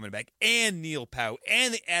Algier coming back, and Neil Pau,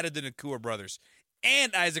 and they added the Nakua brothers,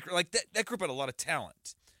 and Isaac. Like, that group had a lot of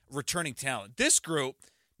talent. Returning talent. This group,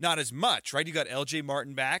 not as much, right? You got LJ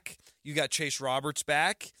Martin back. You got Chase Roberts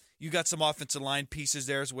back. You got some offensive line pieces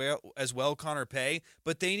there as well, Connor Pay,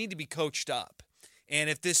 but they need to be coached up. And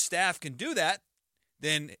if this staff can do that,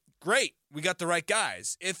 then great. We got the right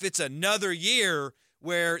guys. If it's another year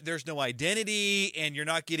where there's no identity and you're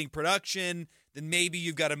not getting production, then maybe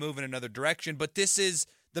you've got to move in another direction. But this is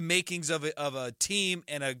the makings of a team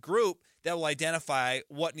and a group that will identify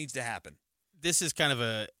what needs to happen. This is kind of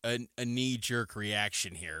a knee-jerk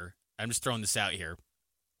reaction here. I'm just throwing this out here.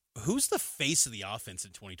 Who's the face of the offense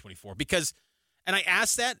in 2024? And I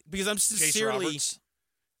ask that because I'm sincerely... Chase Roberts.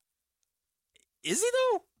 Is he,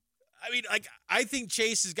 though? I mean, like, I think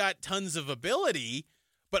Chase has got tons of ability,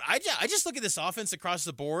 but I just look at this offense across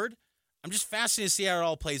the board. I'm just fascinated to see how it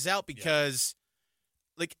all plays out because,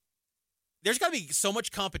 like, there's got to be so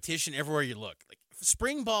much competition everywhere you look. Like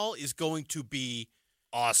spring ball is going to be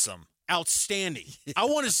Awesome. outstanding. I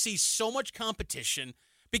want to see so much competition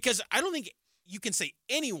because I don't think you can say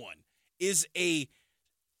anyone is a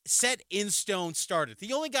set in stone starter.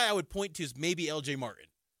 The only guy I would point to is maybe LJ Martin.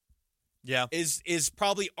 Yeah. Is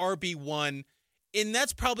probably RB1, and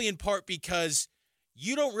that's probably in part because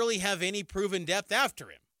you don't really have any proven depth after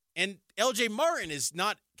him. And LJ Martin is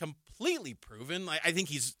not completely proven. I think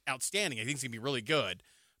he's outstanding. I think he's going to be really good.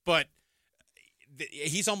 But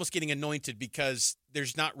he's almost getting anointed because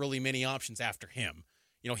there's not really many options after him.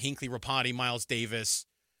 You know, Hinckley, Rapati, Miles Davis.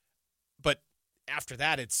 But after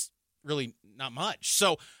that, it's really not much.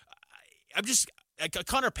 So I'm just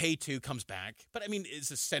Connor Pay, too, comes back. But, I mean,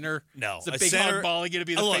 is a center? No. Is a big hard ball going to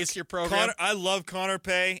be the face of your program? I love Connor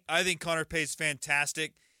Pay. I think Connor Pay is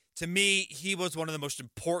fantastic. To me, he was one of the most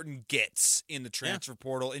important gets in the transfer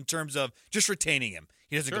portal in terms of just retaining him.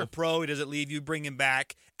 He doesn't go pro. He doesn't leave. You bring him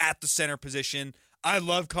back at the center position. I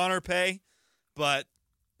love Connor Pay. But,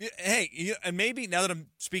 hey, and maybe now that I'm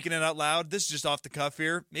speaking it out loud, this is just off the cuff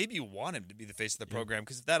here, maybe you want him to be the face of the program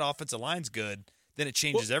because if that offensive line's good, then it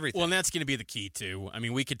changes everything. Well, and that's going to be the key, too. I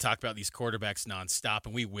mean, we could talk about these quarterbacks nonstop,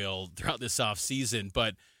 and we will throughout this offseason,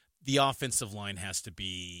 but the offensive line has to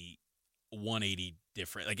be 180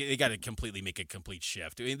 different. Like, they got to completely make a complete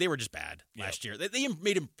shift. I mean, they were just bad last year. They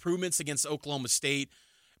made improvements against Oklahoma State,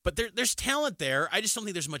 but there's talent there. I just don't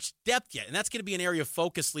think there's much depth yet, and that's going to be an area of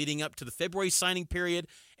focus leading up to the February signing period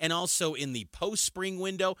and also in the post-spring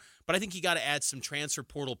window. But I think you got to add some transfer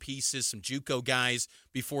portal pieces, some JUCO guys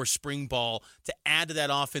before spring ball to add to that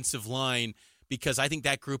offensive line because I think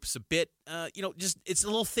that group is a bit, just it's a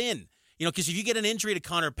little thin. You know, because if you get an injury to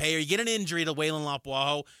Connor Pay or you get an injury to Waylon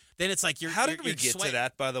Lapuaho, then it's like How did we get to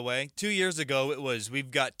that, by the way? 2 years ago, it was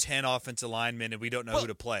we've got 10 offensive linemen and we don't know who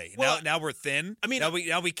to play. Now we're thin. I mean, now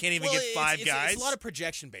we can't even get five guys. It's a lot of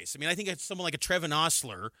projection based. I mean, I think someone like a Trevin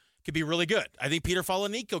Osler could be really good. I think Peter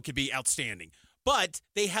Falanico could be outstanding. But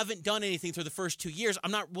they haven't done anything through the first 2 years. I'm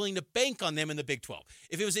not willing to bank on them in the Big 12.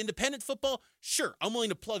 If it was independent football, sure, I'm willing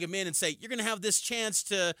to plug them in and say, you're going to have this chance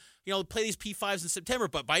to, play these P5s in September.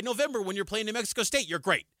 But by November, when you're playing New Mexico State, you're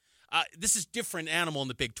great. This is different animal in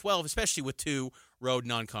the Big 12, especially with 2 road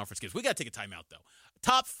non-conference games. We got to take a timeout, though.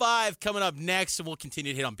 Top 5 coming up next, and we'll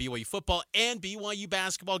continue to hit on BYU football and BYU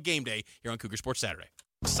basketball game day here on Cougar Sports Saturday.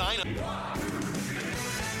 Sign up.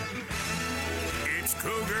 It's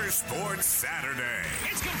Cougar Sports Saturday.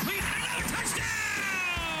 It's complete. Touchdown!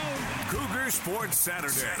 Cougar Sports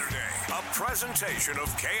Saturday. A presentation of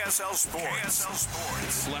KSL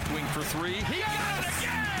Sports. Left wing for 3. He got it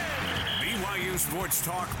again! BYU Sports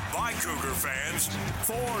Talk by Cougar fans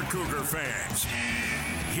for Cougar fans.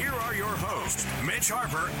 Here are your hosts, Mitch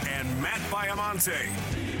Harper and Matt Baiamonte.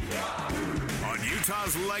 On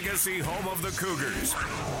Utah's legacy home of the Cougars.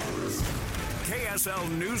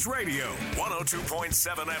 KSL News Radio,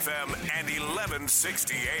 102.7 FM and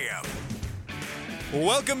 1160 AM.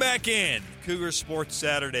 Welcome back in, Cougar Sports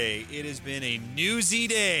Saturday. It has been a newsy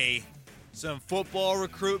day. Some football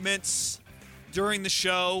recruitments during the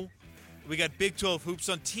show. We got Big 12 hoops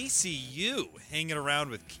on TCU hanging around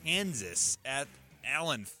with Kansas at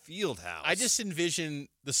Allen Fieldhouse. I just envision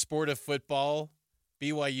the sport of football.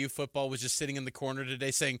 BYU football was just sitting in the corner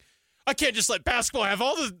today saying, I can't just let basketball have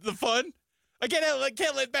all the fun. I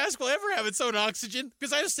can't let basketball ever have its own oxygen.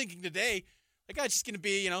 Because I was thinking today, it's just going to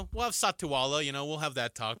be, we'll have Satuala, we'll have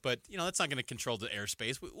that talk. But, that's not going to control the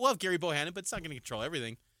airspace. We'll have Gary Bohannon, but it's not going to control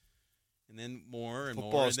everything. And then more and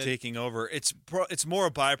football more. Football is taking over. It's more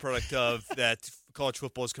a byproduct of that college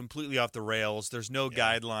football is completely off the rails. There's no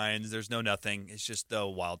guidelines. There's no nothing. It's just the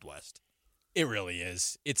Wild West. It really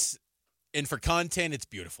is. And for content, it's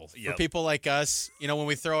beautiful. Yep. For people like us, when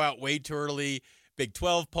we throw out way too early Big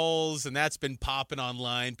 12 polls, and that's been popping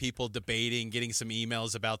online, people debating, getting some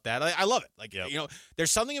emails about that. I love it.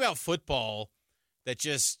 There's something about football that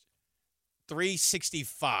just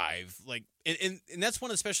 365, and that's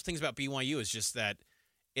one of the special things about BYU is just that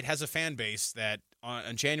it has a fan base that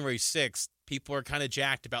on January 6th, people are kind of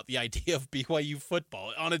jacked about the idea of BYU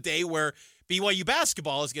football on a day where BYU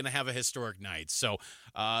basketball is going to have a historic night. So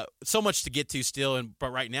much to get to still.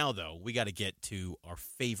 But right now, though, we got to get to our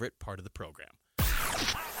favorite part of the program.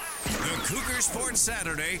 The Cougar Sports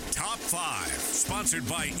Saturday Top 5, sponsored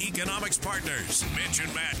by Economics Partners. Mitch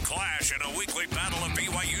and Matt clash in a weekly battle of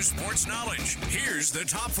BYU sports knowledge. Here's the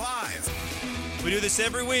Top 5. We do this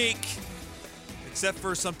every week, except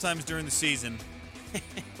for sometimes during the season.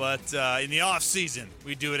 But in the off season,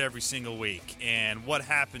 we do it every single week. And what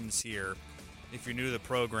happens here, if you're new to the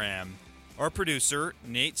program, our producer,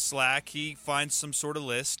 Nate Slack, he finds some sort of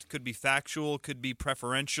list. Could be factual, could be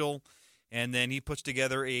preferential. and then he puts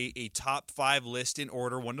together a top 5 list in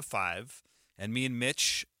order 1 to 5, and me and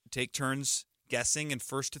Mitch take turns guessing, and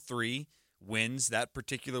first to 3 wins that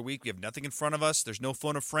particular week. We have nothing in front of us. There's no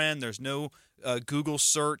phone a friend. There's no Google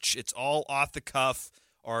search. It's all off the cuff.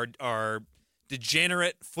 Our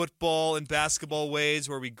degenerate football and basketball ways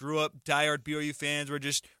where we grew up diehard BYU fans. We're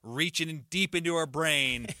just reaching in deep into our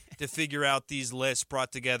brain to figure out these lists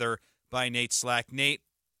brought together by Nate Slack. Nate,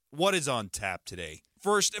 what is on tap today?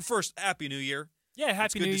 First, Happy New Year. Yeah,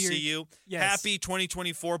 Happy New Year. It's good to see you. Yes. Happy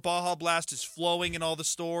 2024. Baja Blast is flowing in all the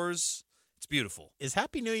stores. It's beautiful. Is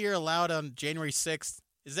Happy New Year allowed on January 6th?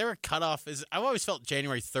 Is there a cutoff? I've always felt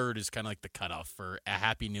January 3rd is kind of like the cutoff for a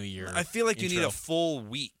Happy New Year. I feel like intro. you need a full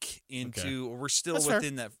week into. Okay. We're still That's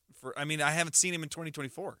within fair. That. I haven't seen him in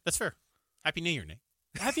 2024. That's fair. Happy New Year, Nate.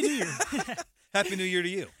 Happy New Year. Happy New Year to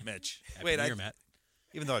you, Mitch. Happy New Year, Matt.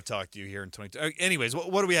 Even though I talked to you here in 22. Anyways,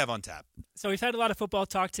 what do we have on tap? So we've had a lot of football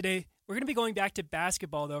talk today. We're going to be going back to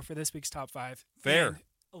basketball, though, for this week's top 5. Fair. And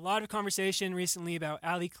a lot of conversation recently about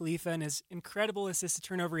Ali Khalifa and his incredible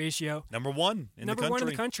assist-to-turnover ratio. Number one in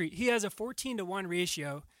the country. He has a 14-to-1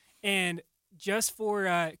 ratio. And just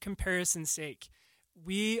for comparison's sake,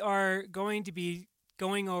 we are going to be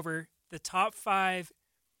going over the top 5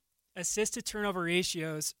 assist-to-turnover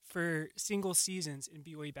ratios for single seasons in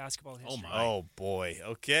BYU basketball history. Oh boy.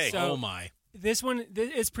 Okay. So, oh, my. This one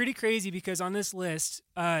is pretty crazy because on this list,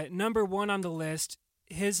 number 1 on the list,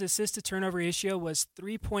 his assist-to-turnover ratio was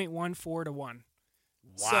 3.14 to 1.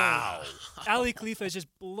 Wow. So, Ali Khalifa is just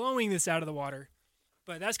blowing this out of the water.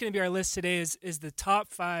 But that's going to be our list today is the top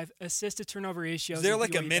 5 assist-to-turnover ratios. Is there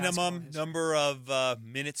like a minimum number of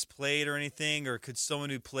minutes played or anything, or could someone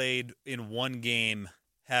who played in one game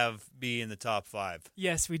be in the top 5?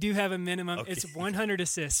 Yes, we do have a minimum. Okay. It's 100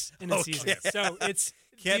 assists in a season. So it's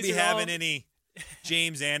can't be having any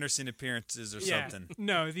James Anderson appearances or something.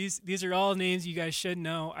 No, these are all names you guys should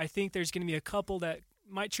know. I think there's going to be a couple that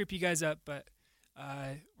might trip you guys up, but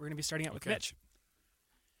we're going to be starting out with Mitch.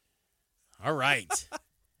 All right.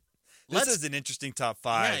 This is an interesting top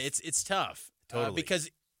 5. Yeah, it's tough. Totally. Because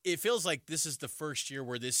it feels like this is the first year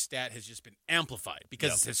where this stat has just been amplified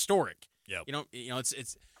because it's historic. Yep.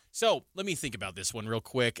 It's so let me think about this one real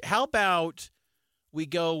quick. How about we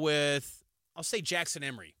go with, I'll say Jackson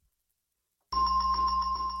Emery.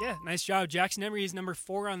 Yeah, nice job. Jackson Emery is number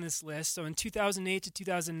 4 on this list. So in 2008 to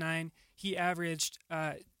 2009, he averaged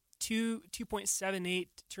 2.78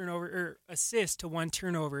 turnover or assists to 1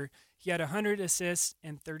 turnover. He had 100 assists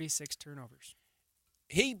and 36 turnovers.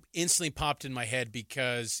 He instantly popped in my head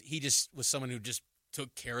because he just was someone who just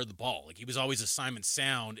took care of the ball. Like he was always assignment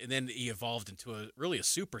sound, and then he evolved into a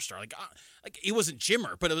superstar. Like he wasn't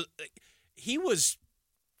Jimmer, but he was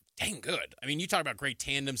dang good. I mean, you talk about great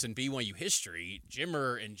tandems in BYU history.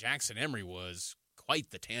 Jimmer and Jackson Emery was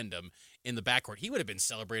quite the tandem in the backcourt. He would have been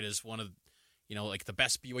celebrated as one of, like the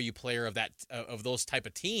best BYU player of that of those type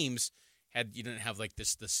of teams. Had you didn't have like the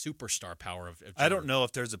superstar power of Jimmer. I don't know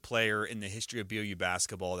if there's a player in the history of BYU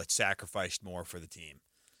basketball that sacrificed more for the team.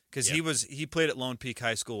 Because he played at Lone Peak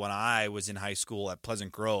High School when I was in high school at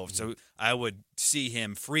Pleasant Grove, so I would see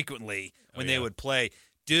him frequently when they would play.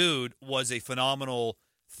 Dude was a phenomenal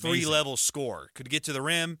 3-level scorer. Could get to the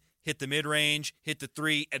rim, hit the mid-range, hit the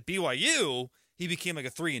 3. At BYU, he became like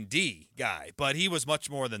a 3-and-D guy, but he was much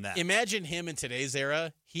more than that. Imagine him in today's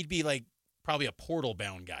era. He'd be like probably a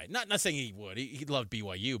portal-bound guy. Not saying he would. He loved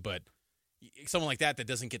BYU, but someone like that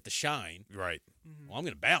doesn't get the shine. Right. Well, I'm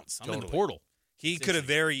going to bounce. I'm in the portal. He could have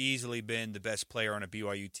very easily been the best player on a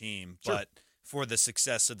BYU team, but for the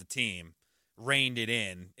success of the team, reined it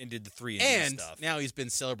in and did the 3-and-D stuff. And now he's been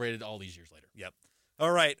celebrated all these years later. Yep. All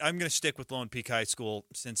right, I'm going to stick with Lone Peak High School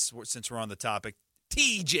since we're on the topic.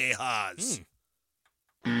 TJ Haas.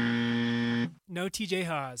 No TJ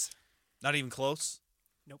Haas. Not even close?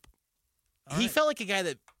 Nope. He felt like a guy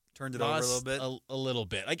that turned it over a little bit. A little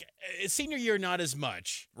bit. Like senior year, not as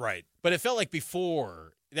much. Right. But it felt like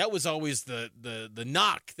before. That was always the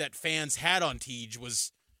knock that fans had on Tej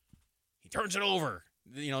was he turns it over.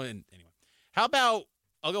 And anyway. How about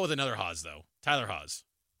I'll go with another Haas though. Tyler Haas.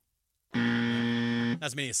 Not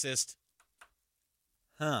as many assists.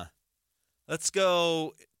 Let's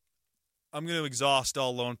go. I'm going to exhaust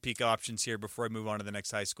all Lone Peak options here before I move on to the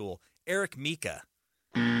next high school. Eric Mika.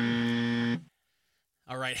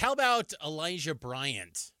 All right. How about Elijah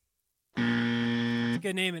Bryant? It's a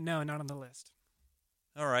good name, but no, not on the list.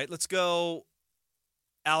 All right. Let's go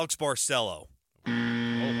Alex Barcelo. Oh,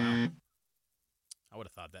 wow. I would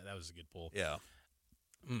have thought that. That was a good pull. Yeah.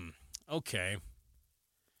 Okay.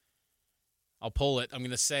 I'll pull it. I'm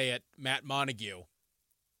going to say it. Matt Montague.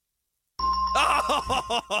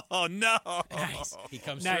 Oh, no. Nice. He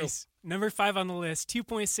comes Nice. Number 5 on the list,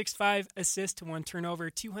 2.65 assists to 1 turnover,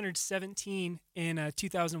 217 in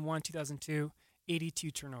 2001, 2002,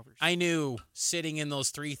 82 turnovers. I knew sitting in those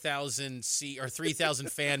 3,000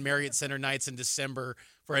 fan Marriott Center nights in December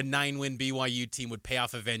for a 9-win BYU team would pay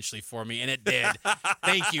off eventually for me, and it did.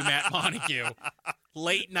 Thank you, Matt Montague.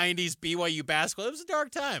 Late 90s BYU basketball. It was a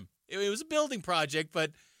dark time. It was a building project,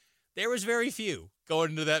 but there was very few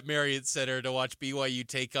going into that Marriott Center to watch BYU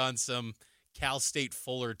take on some Cal State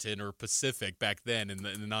Fullerton or Pacific back then in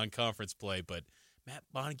the non-conference play. But Matt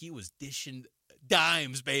Montague was dishing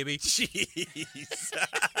dimes, baby. Jeez.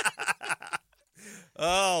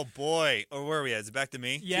 Oh, boy. Or where are we at? Is it back to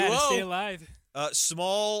me? Yeah, to 2-0. stay alive.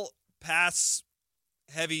 Small pass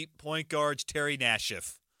heavy point guards, Terry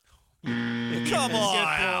Nashif. Come Good pull,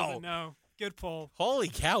 on. but no. Good pull. Holy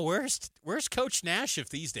cow, where's Coach Nashif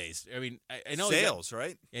these days? I mean, I know Sales,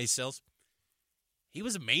 right? Yeah, he sells. He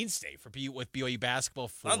was a mainstay with BYU basketball.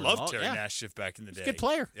 I loved Terry Nashif back in the day. Good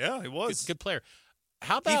player. Yeah, he was. Good player.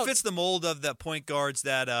 How about He fits the mold of that point guards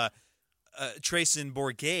that Trayson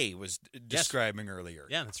Bourget was describing earlier.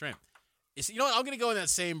 Yeah, that's right. You know what? I'm going to go in that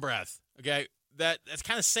same breath. Okay, that's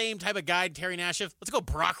kind of same type of guy, Terry Nashif. Let's go,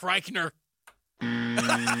 Brock Reichner.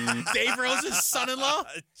 Dave Rose's son-in-law.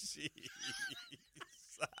 Jeez.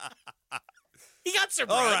 He got some.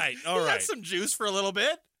 All run. right. He got some juice for a little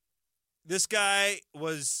bit. This guy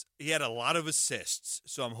he had a lot of assists,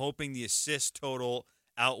 so I'm hoping the assist total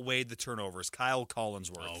outweighed the turnovers. Kyle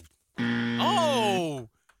Collinsworth. Oh.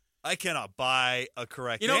 I cannot buy a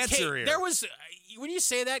correct You know, answer here. there was when you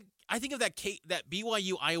say that, I think of that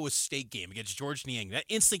BYU Iowa State game against George Niang. That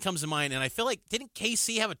instantly comes to mind, and I feel like didn't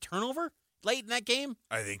KC have a turnover late in that game?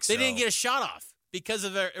 I think so. They didn't get a shot off because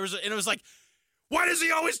of it was like, why does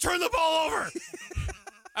he always turn the ball over?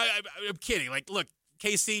 I'm kidding. Like, look,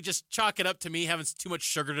 KC, just chalk it up to me having too much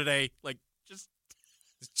sugar today. Like, just.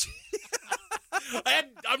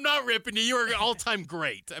 I'm not ripping you. You were all-time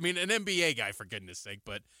great. I mean, an NBA guy, for goodness sake,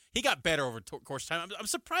 but he got better over course of time. I'm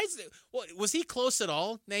surprised. Was he close at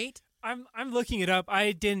all, Nate? I'm looking it up.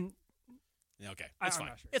 I didn't. Okay, I'm it's fine.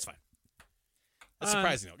 not sure. It's fine. That's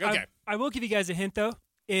surprising, though. Okay. I will give you guys a hint, though,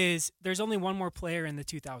 is there's only one more player in the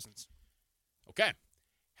 2000s. Okay.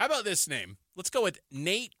 How about this name? Let's go with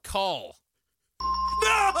Nate Call.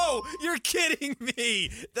 No! You're kidding me!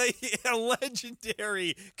 The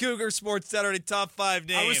legendary Cougar Sports Saturday top 5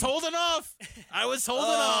 name. I was holding off.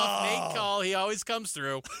 Nate Call, he always comes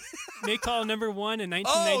through. Nate Call, number 1 in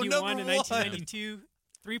 1991 and number 1992.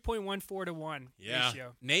 3.14 to 1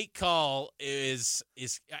 ratio. Nate Call is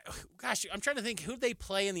gosh, I'm trying to think who they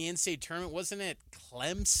play in the NCAA tournament. Wasn't it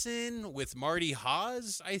Clemson with Marty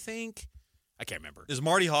Haas, I think? I can't remember. Is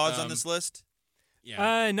Marty Haas on this list?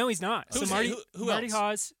 Yeah. No, he's not. Who's so Marty, who Marty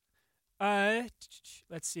else? Haas.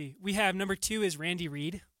 Let's see. We have number 2 is Randy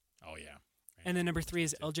Reed, Oh yeah. and then number 3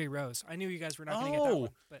 is LJ Rose. I knew you guys were not going to get that one.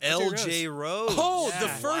 But LJ Rose. Oh, Yeah. the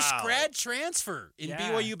first Wow. grad transfer in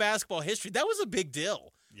Yeah. BYU basketball history. That was a big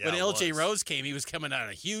deal. Yeah, when it LJ was. Rose came, he was coming out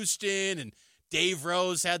of Houston, and Dave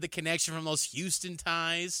Rose had the connection from those Houston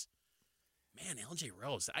ties. Man, LJ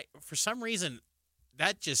Rose. For some reason,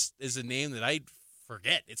 that just is a name that I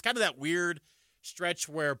forget. It's kind of that weird stretch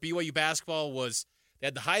where BYU basketball they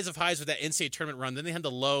had the highs of highs with that NCAA tournament run. Then they had the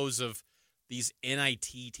lows of these NIT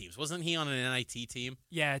teams. Wasn't he on an NIT team?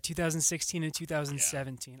 Yeah, 2016 and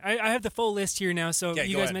 2017. I have the full list here now. So Yeah,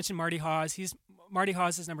 you go guys ahead. mentioned Marty Haas. Marty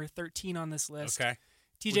Haas is number 13 on this list. Okay.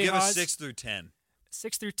 TJ We'll give us Haas, 6 through 10.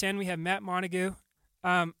 6 through 10. We have Matt Montague.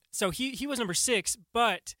 So he was number 6,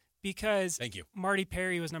 but because Thank you. Marty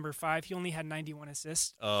Perry was number 5, he only had 91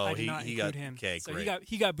 assists. Oh, I did not he include got him. okay, so great.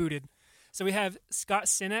 he got booted. So we have Scott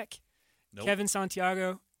Sinek, Nope. Kevin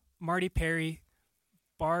Santiago, Marty Perry,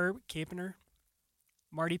 Barb Capener,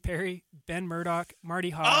 Marty Perry, Ben Murdoch,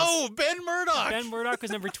 Marty Haas. Oh, Ben Murdoch. Ben Murdoch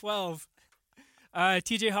was number 12.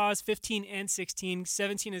 TJ Haas, 15 and 16.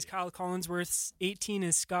 17 is Kyle Collinsworth. 18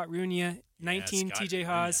 is Scott Runia. 19, Scott TJ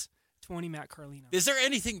Haas. 20, Matt Carlino. Is there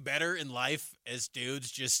anything better in life as dudes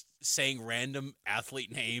just saying random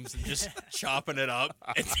athlete names and just chopping it up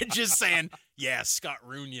and then just saying, yeah, Scott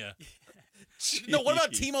Runia? No, what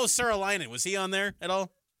about Timo Saralainen? Was he on there at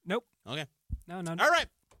all? Nope. Okay. No. All right.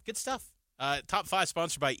 Good stuff. Top 5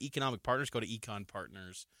 sponsored by Economic Partners. Go to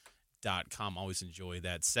econpartners.com. Always enjoy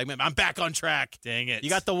that segment. I'm back on track. Dang it. You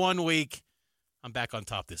got the 1 week. I'm back on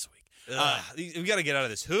top this week. We got to get out of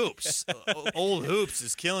this hoops. Old hoops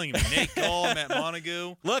is killing me. Nate Gall, Matt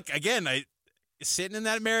Montague. Look, again, sitting in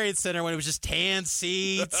that Marriott Center when it was just tan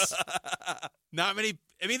seats. Not many.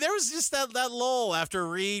 I mean, there was just that lull after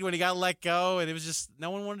Reed when he got let go, and it was just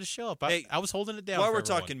no one wanted to show up. I was holding it down. While for we're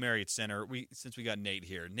everyone. talking Marriott Center, since we got Nate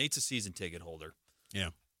here, Nate's a season ticket holder. Yeah.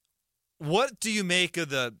 What do you make of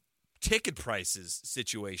the ticket prices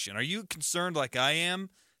situation? Are you concerned, like I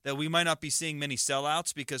am, that we might not be seeing many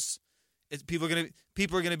sellouts because people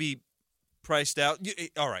are gonna be priced out?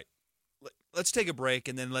 All right, let's take a break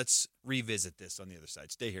and then let's revisit this on the other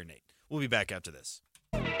side. Stay here, Nate. We'll be back after this.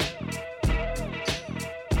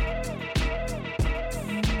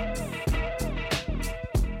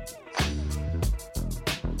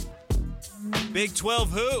 Big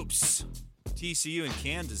 12 hoops. TCU and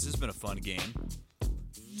Kansas. This has been a fun game.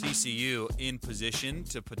 TCU in position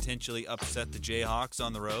to potentially upset the Jayhawks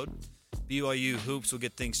on the road. BYU hoops will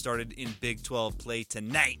get things started in Big 12 play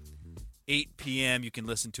tonight, 8 p.m. You can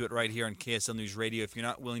listen to it right here on KSL News Radio if you're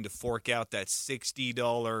not willing to fork out that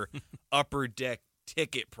 $60 upper deck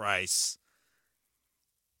ticket price.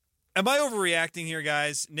 Am I overreacting here,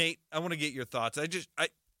 guys? Nate, I want to get your thoughts.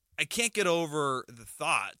 I can't get over the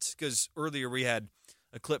thought because earlier we had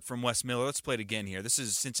a clip from Wes Miller. Let's play it again here. This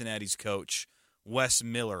is Cincinnati's coach, Wes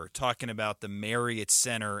Miller, talking about the Marriott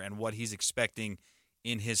Center and what he's expecting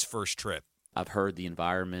in his first trip. I've heard the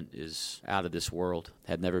environment is out of this world.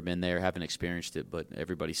 Had never been there, haven't experienced it, but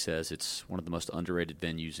everybody says it's one of the most underrated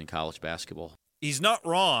venues in college basketball. He's not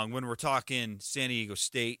wrong when we're talking San Diego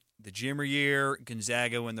State, the Jimmer year,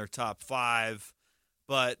 Gonzaga in their top 5,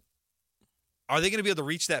 but are they going to be able to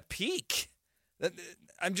reach that peak?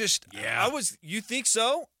 You think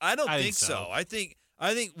so? I don't think so. I think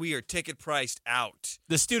we are ticket priced out.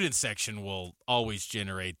 The student section will always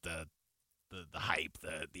generate the hype,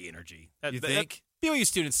 the energy. You think? BYU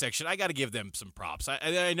student section, I got to give them some props.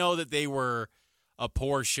 I know that they were a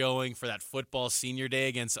poor showing for that football senior day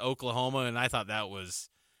against Oklahoma, and I thought that was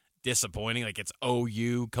disappointing. Like, it's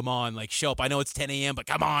OU. Come on, like, show up. I know it's 10 a.m., but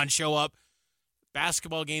come on, show up.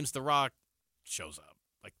 Basketball games, The Rock shows up.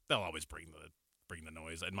 Like, they'll always bring the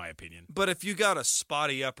noise, in my opinion. But if you got a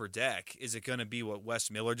spotty upper deck, is it going to be what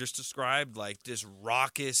Wes Miller just described, like this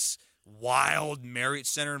raucous, wild Marriott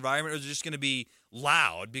Center environment, or is it just going to be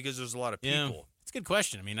loud because there's a lot of people? Yeah, it's a good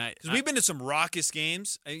question. I mean, because we've been to some raucous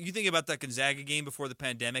games. You think about that Gonzaga game before the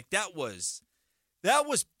pandemic. That was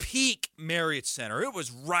peak Marriott Center. It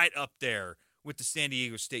was right up there with the San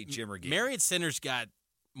Diego State Jimmer game. Marriott Center's got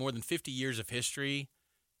more than 50 years of history.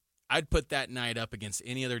 I'd put that night up against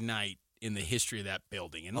any other night in the history of that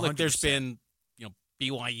building. And look, 100%. there's been,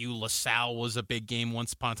 BYU LaSalle was a big game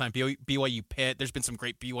once upon a time. BYU Pitt. There's been some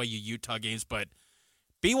great BYU Utah games, but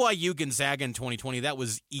BYU Gonzaga in 2020, that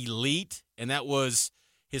was elite and that was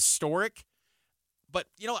historic. But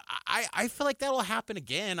I feel like that will happen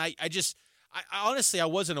again. I honestly I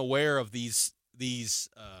wasn't aware of these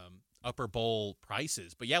upper bowl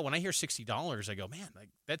prices. But yeah, when I hear $60, I go, man, like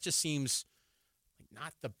that just seems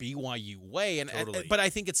not the BYU way, and totally. But I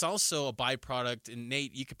think it's also a byproduct. And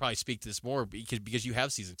Nate, you could probably speak to this more because you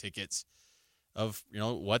have season tickets of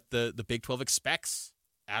what the Big 12 expects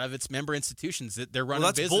out of its member institutions. That they're running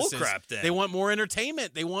businesses. Bullcrap, then. They want more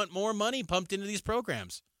entertainment. They want more money pumped into these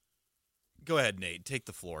programs. Go ahead, Nate. Take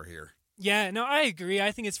the floor here. Yeah, no, I agree.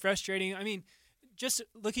 I think it's frustrating. I mean, just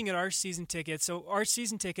looking at our season tickets. So our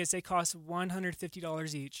season tickets, they cost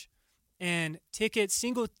 $150 each. And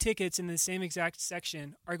single tickets in the same exact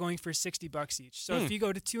section are going for $60 each. So if you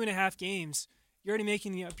go to 2.5 games, you're already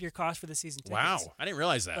making up your cost for the season tickets. Wow, I didn't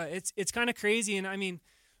realize that. But it's kind of crazy. And I mean,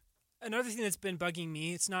 another thing that's been bugging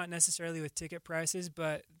me, it's not necessarily with ticket prices,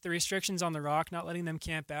 but the restrictions on the Rock, not letting them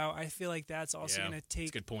camp out. I feel like that's also going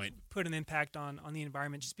to put an impact on the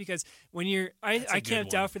environment. Just because when I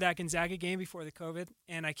camped out for that Gonzaga game before the COVID,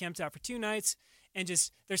 and I camped out for 2 nights. And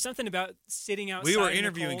just there's something about sitting outside. We were in the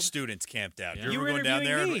interviewing cold. students camped out. Yeah. You were going down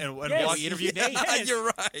there and yes. walking. Interviewed Nate. Yes. You're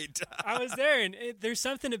right. I was there, and there's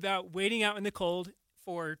something about waiting out in the cold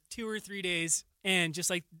for 2 or 3 days, and just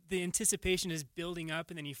like the anticipation is building up,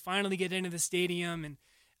 and then you finally get into the stadium, and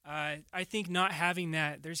I think not having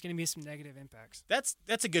that, there's going to be some negative impacts. That's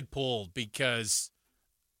a good pull because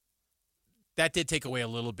that did take away a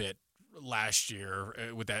little bit last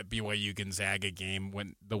year with that BYU Gonzaga game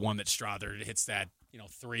when the one that Strother hits that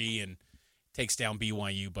 3 and takes down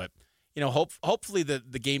BYU. But hopefully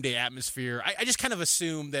the game day atmosphere. I just kind of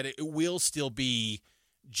assume that it will still be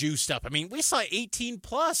juiced up. I mean, we saw 18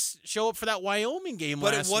 plus show up for that Wyoming game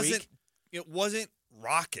last week. It wasn't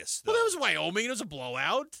raucous, though. Well, that was Wyoming. It was a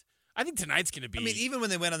blowout. I think tonight's going to be. I mean, even when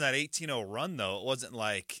they went on that 18-0 run, though, it wasn't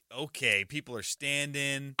like, okay, people are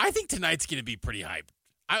standing. I think tonight's going to be pretty hyped.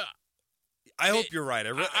 I hope you're right.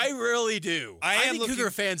 I really do. I think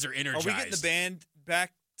Cougar fans are energized. Are we getting the band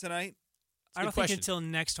back tonight? I don't think until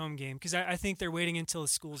next home game because I think they're waiting until the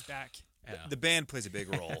school's back. Yeah. The band plays a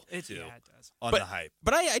big role it too does. on the hype.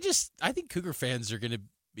 But I think Cougar fans are going to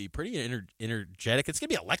be pretty energetic. It's going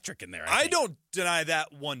to be electric in there. I don't deny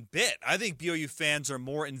that one bit. I think BYU fans are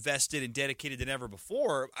more invested and dedicated than ever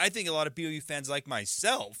before. I think a lot of BYU fans like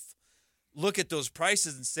myself look at those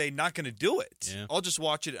prices and say, not going to do it. Yeah. I'll just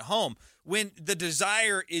watch it at home. When the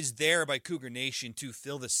desire is there by Cougar Nation to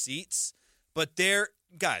fill the seats, but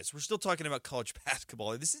guys, we're still talking about college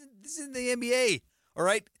basketball. This isn't the NBA, all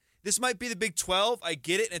right? This might be the Big 12. I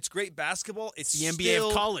get it, and it's great basketball. It's the NBA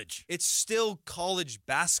of college. It's still college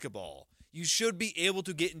basketball. You should be able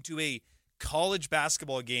to get into a college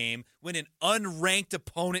basketball game when an unranked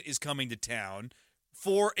opponent is coming to town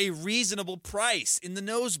for a reasonable price in the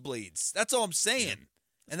nosebleeds. That's all I'm saying.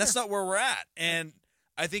 And that's not where we're at. And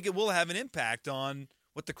I think it will have an impact on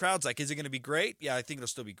what the crowd's like. Is it going to be great? Yeah, I think it'll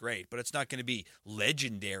still be great, but it's not going to be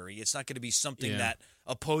legendary. It's not going to be something that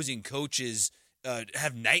opposing coaches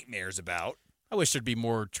have nightmares about. I wish there'd be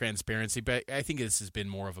more transparency, but I think this has been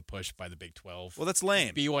more of a push by the Big 12. Well, that's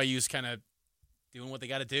lame. BYU's kind of doing what they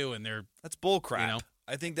got to do, and that's bull crap.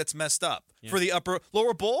 I think that's messed up. Yeah. For the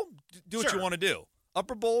lower bowl, do what you want to do.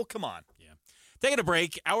 Upper bowl, come on. Yeah. Taking a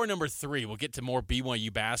break. Hour number 3. We'll get to more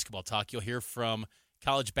BYU basketball talk. You'll hear from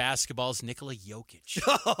college basketball's Nikola Jokic.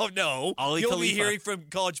 Oh, no. Ali You'll Khalifa. be hearing from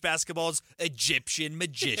college basketball's Egyptian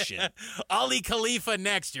magician. Ali Khalifa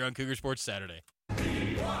next year on Cougar Sports Saturday.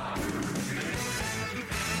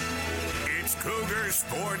 It's Cougar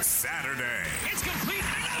Sports Saturday. It's complete.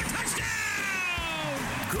 Another touchdown!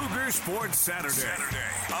 Cougar Sports Saturday.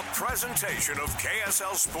 A presentation of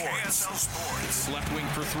KSL Sports. Left wing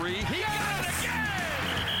for 3. He got it again!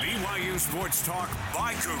 BYU Sports Talk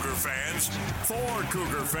by Cougar fans for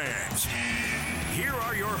Cougar fans. Here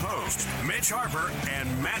are your hosts, Mitch Harper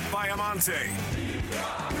and Matt Baiamonte.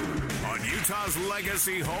 On Utah's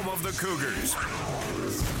legacy home of the Cougars.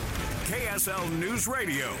 KSL News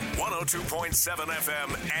Radio, 102.7 FM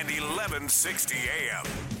and 1160 AM.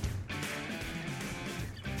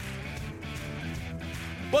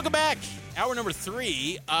 Welcome back. Hour number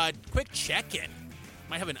 3. Quick check-in.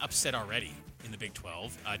 Might have an upset already in the Big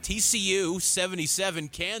 12. TCU 77,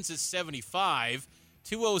 Kansas 75.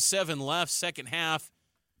 2:07 left, second half.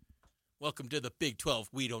 Welcome to the Big 12.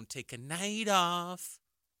 We don't take a night off.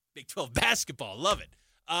 Big 12 basketball. Love it.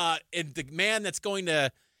 And the man that's going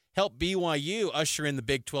to help BYU usher in the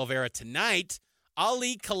Big 12 era tonight,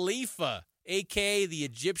 Ali Khalifa, a.k.a. the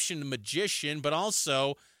Egyptian magician, but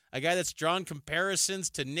also a guy that's drawn comparisons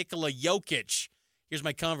to Nikola Jokic. Here's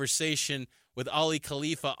my conversation with Ali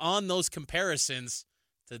Khalifa on those comparisons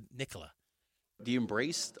to Nikola. Do you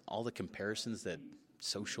embrace all the comparisons that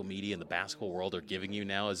social media and the basketball world are giving you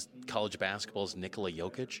now as college basketball's Nikola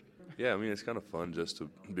Jokic? Yeah, I mean, it's kind of fun just to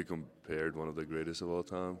be compared one of the greatest of all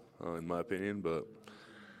time, in my opinion. But,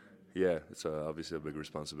 yeah, it's obviously a big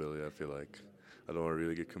responsibility. I feel like I don't want to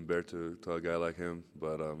really get compared to a guy like him.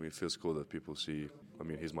 But it feels cool that people see,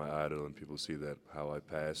 he's my idol, and people see that how I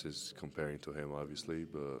pass is comparing to him, obviously.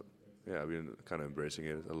 But, yeah, I've been kind of embracing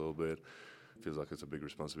it a little bit. It feels like it's a big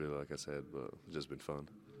responsibility, like I said, but it's just been fun.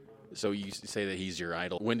 So you say that he's your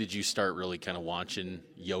idol. When did you start really kind of watching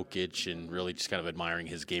Jokic and really just kind of admiring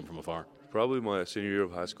his game from afar? Probably my senior year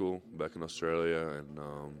of high school back in Australia, and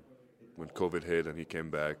when COVID hit and he came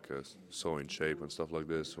back so in shape and stuff like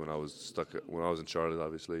this. When I was in Charlotte,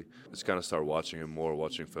 obviously, just kind of started watching him more,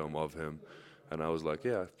 watching film of him, and I was like,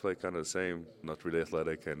 yeah, I play kind of the same, not really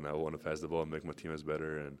athletic, and I want to pass the ball and make my teammates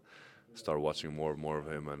better, and start watching more of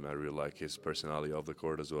him, and I really like his personality off the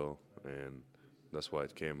court as well, and that's why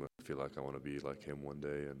it came. I feel like I want to be like him one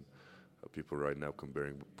day, and people right now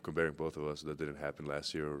comparing both of us. That didn't happen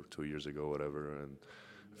last year or 2 years ago, whatever, and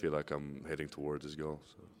I feel like I'm heading towards this goal.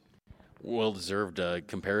 So. Well-deserved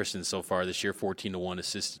comparison so far this year, 14-1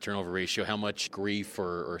 assist-to-turnover ratio. How much grief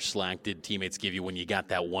or slack did teammates give you when you got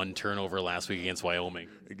that one turnover last week against Wyoming?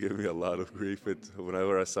 It gave me a lot of grief.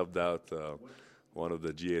 Whenever I subbed out, one of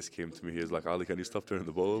the GAs came to me. He was like, Ali, can you stop turning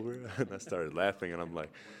the ball over? And I started laughing, and I'm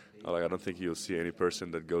like, I don't think you'll see any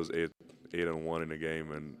person that goes 8-1 in a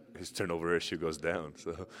game and his turnover ratio goes down.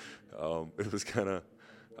 So it was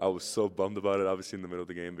I was so bummed about it, obviously, in the middle of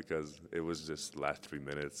the game, because it was just last 3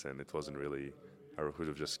 minutes, and it wasn't really – I could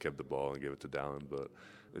have just kept the ball and gave it to Dallin. But,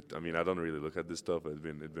 I don't really look at this stuff. It's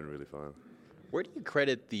been really fun. Where do you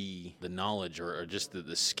credit the knowledge or just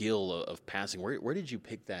the skill of passing? Where did you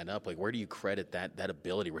pick that up? Like, where do you credit that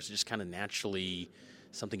ability? Was it just kind of naturally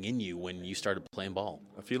something in you when you started playing ball?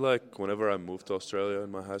 I feel like whenever I moved to Australia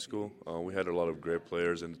in my high school, we had a lot of great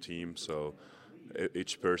players in the team, so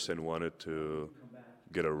each person wanted to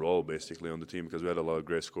get a role basically on the team because we had a lot of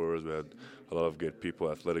great scorers, we had a lot of good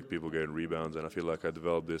people, athletic people getting rebounds, and I feel like I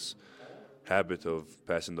developed this habit of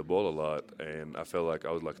passing the ball a lot, and I felt like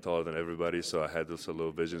I was like taller than everybody, so I had this a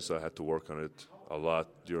little vision, so I had to work on it a lot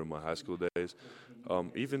during my high school days.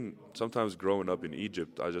 Even sometimes growing up in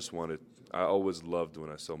Egypt, I always loved when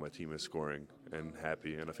I saw my teammates scoring and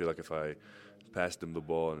happy, and I feel like if I passed them the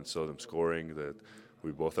ball and saw them scoring, that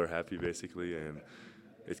we both are happy basically, and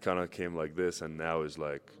it kind of came like this, and now is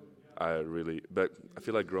like but I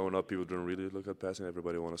feel like growing up, people didn't really look at passing.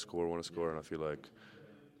 Everybody want to score, and I feel like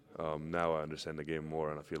now I understand the game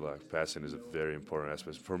more, and I feel like passing is a very important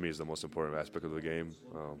aspect. For me, it's the most important aspect of the game,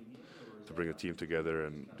 to bring a team together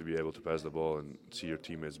and to be able to pass the ball and see your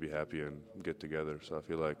teammates be happy and get together. So I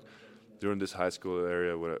feel like during this high school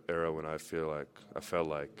era when I felt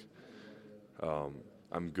like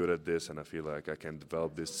I'm good at this, and I feel like I can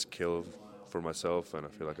develop this skill for myself, and I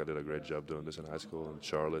feel like I did a great job doing this in high school in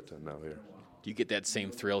Charlotte and now here. Do you get that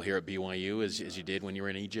same thrill here at BYU as you did when you were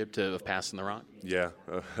in Egypt of passing the rock? Yeah,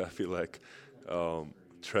 I feel like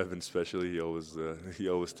Trevin especially, he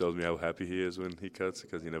always tells me how happy he is when he cuts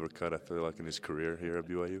because he never cut, I feel like, in his career here at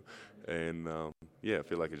BYU. And, I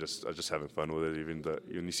feel like I'm just having fun with it. Even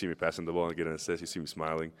when you see me passing the ball and getting an assist, you see me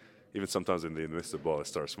smiling. Even sometimes when they miss the ball, I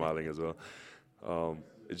start smiling as well.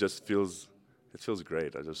 It feels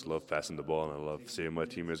great. I just love passing the ball, and I love seeing my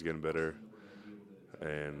teammates getting better.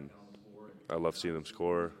 And I love seeing them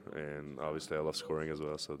score, and obviously I love scoring as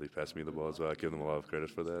well, so they pass me the ball as well. I give them a lot of credit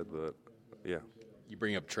for that, but yeah. You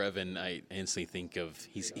bring up Trevin, I instantly think of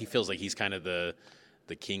he feels like he's kind of the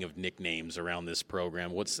king of nicknames around this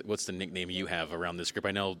program. What's the nickname you have around this group?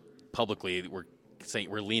 I know publicly we're saying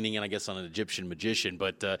we're leaning in, I guess, on an Egyptian magician,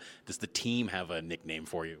 but does the team have a nickname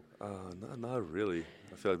for you? Not really.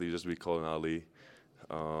 I feel like they just be calling Ali.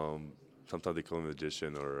 Sometimes they call me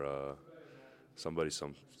magician or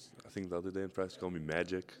I think the other day in practice called me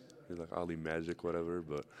Magic. He's like Ali Magic, whatever.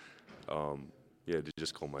 But they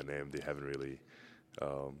just call my name. They haven't really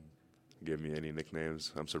give me any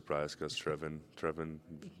nicknames. I'm surprised because Trevin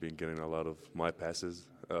been getting a lot of my passes.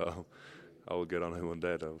 I will get on him on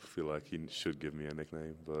that. I feel like he should give me a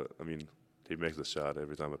nickname. But, I mean, he makes the shot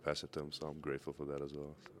every time I pass it to him, so I'm grateful for that as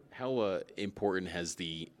well. How important has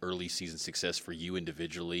the early season success for you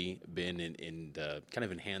individually been in kind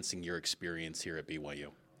of enhancing your experience here at BYU?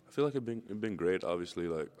 I feel like it's been great. Obviously,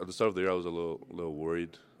 like at the start of the year, I was a little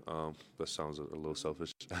worried. That sounds a little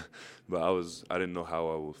selfish, but I didn't know how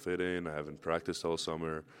I would fit in. I haven't practiced all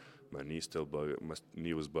summer. My knee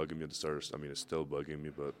was bugging me at the start. I mean, it's still bugging me,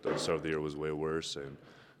 but at the start of the year was way worse, and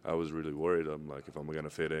I was really worried. I'm like, if I'm gonna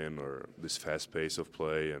fit in, or this fast pace of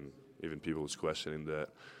play, and even people was questioning that.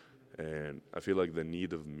 And I feel like the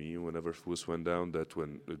need of me whenever Fus went down, that's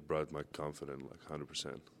when it brought my confidence like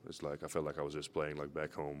 100%. It's like I felt like I was just playing like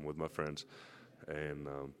back home with my friends, and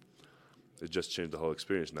it just changed the whole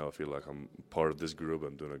experience. Now I feel like I'm part of this group.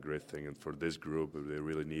 I'm doing a great thing, and for this group, they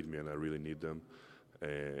really need me, and I really need them.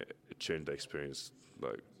 And it changed the experience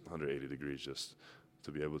like 180 degrees, just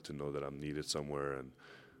to be able to know that I'm needed somewhere, and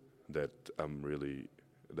that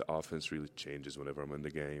the offense really changes whenever I'm in the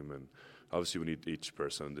game. And obviously we need each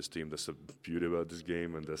person on this team. That's the beauty about this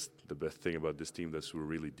game, and that's the best thing about this team, that's we're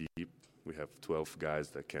really deep. We have 12 guys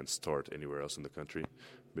that can't start anywhere else in the country,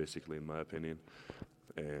 basically, in my opinion.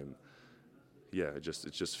 And it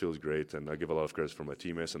just feels great, and I give a lot of credit for my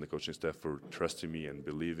teammates and the coaching staff for trusting me and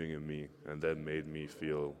believing in me, and that made me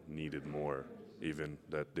feel needed more, even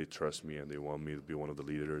that they trust me and they want me to be one of the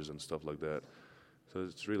leaders and stuff like that. So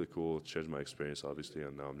it's really cool. It changed my experience, obviously,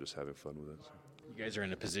 and now I'm just having fun with it. You guys are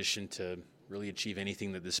in a position to really achieve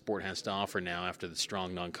anything that this sport has to offer now after the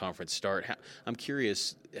strong non-conference start. I'm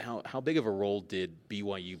curious, how big of a role did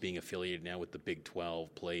BYU being affiliated now with the Big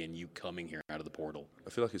 12 play in you coming here out of the portal? I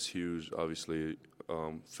feel like it's huge, obviously.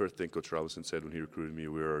 First thing Coach Robinson said when he recruited me,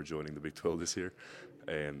 we are joining the Big 12 this year.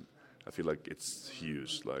 And I feel like it's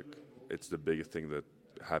huge. Like, it's the biggest thing that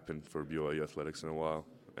happened for BYU athletics in a while.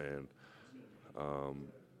 And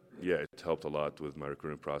it helped a lot with my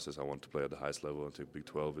recruiting process. I want to play at the highest level. I think Big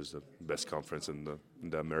 12 is the best conference in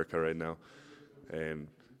the America right now. And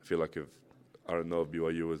I feel like if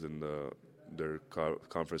BYU was in their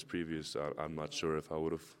conference previous, I'm not sure if I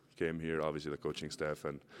would have came here. Obviously, the coaching staff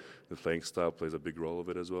and the playing style plays a big role of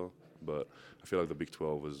it as well. But I feel like the Big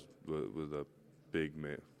 12 was a big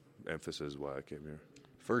emphasis why I came here.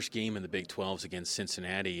 First game in the Big 12's against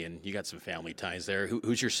Cincinnati, and you got some family ties there.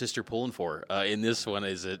 Who's your sister pulling for in this one?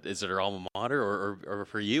 Is it her alma mater or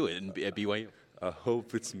for you at BYU? I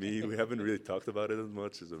hope it's me. We haven't really talked about it as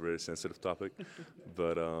much. It's a very sensitive topic.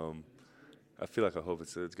 But I feel like I hope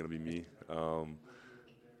it's going to be me.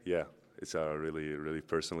 it's a really, really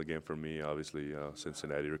personal game for me. Obviously,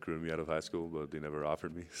 Cincinnati recruited me out of high school, but they never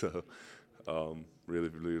offered me. So really,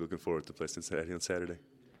 really looking forward to play Cincinnati on Saturday.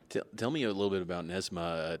 Tell me a little bit about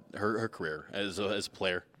Nesma, her career as a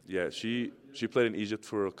player. Yeah, she played in Egypt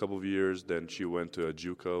for a couple of years. Then she went to a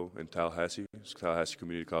JUCO in Tallahassee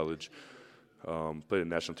Community College. Played in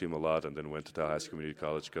the national team a lot, and then went to Tallahassee Community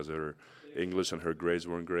College because her English and her grades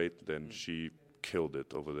weren't great. Then she killed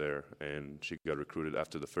it over there, and she got recruited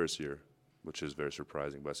after the first year, which is very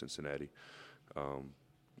surprising, by Cincinnati.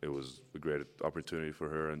 It was a great opportunity for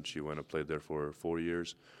her, and she went and played there for 4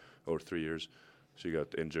 years or 3 years. She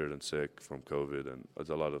got injured and sick from COVID, and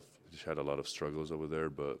she had a lot of struggles over there.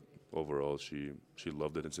 But overall, she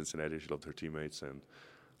loved it in Cincinnati. She loved her teammates, and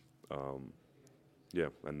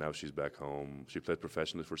and now she's back home. She played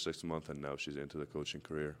professionally for 6 months, and now she's into the coaching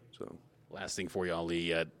career. So, last thing for you,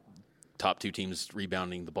 Ali. Top two teams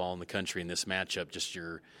rebounding the ball in the country in this matchup. Just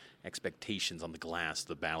your expectations on the glass,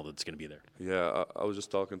 the battle that's going to be there. Yeah, I was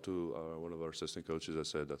just talking to one of our assistant coaches. I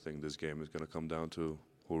said I think this game is going to come down to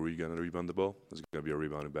who are we going to rebound the ball. It's going to be a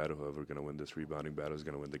rebounding battle. Whoever's going to win this rebounding battle is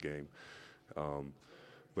going to win the game.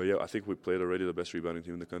 But yeah, I think we played already the best rebounding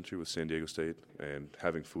team in the country with San Diego State, and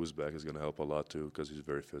having Foos back is going to help a lot too because he's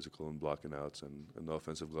very physical in blocking outs and the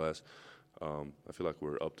offensive glass. I feel like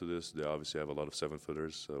we're up to this. They obviously have a lot of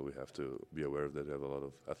 7-footers, so we have to be aware of that. They have a lot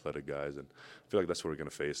of athletic guys, and I feel like that's what we're going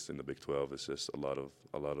to face in the Big 12. It's just a lot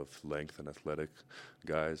of length and athletic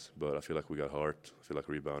guys. But I feel like we got heart. I feel like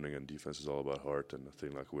rebounding and defense is all about heart, and I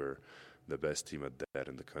think like we're the best team at that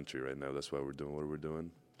in the country right now. That's why we're doing what we're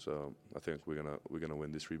doing. So I think we're gonna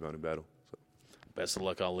win this rebounding battle. So. Best of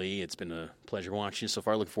luck, Ali. It's been a pleasure watching you so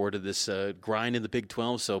far. Look forward to this grind in the Big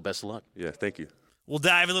 12. So best of luck. Yeah, thank you. We'll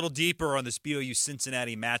dive a little deeper on this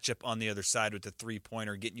BYU-Cincinnati matchup on the other side with the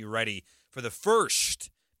three-pointer, getting you ready for the first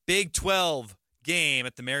Big 12 game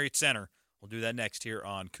at the Marriott Center. We'll do that next here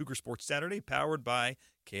on Cougar Sports Saturday, powered by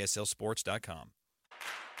KSLSports.com.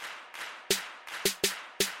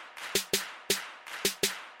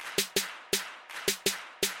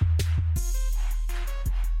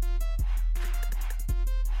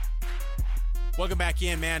 Welcome back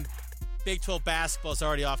in, man. Big 12 basketball is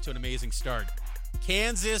already off to an amazing start.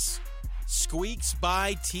 Kansas squeaks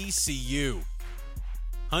by TCU.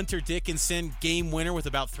 Hunter Dickinson, game winner with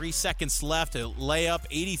about 3 seconds left. A layup,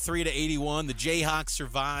 83-81. The Jayhawks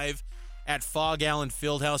survive at Fog Allen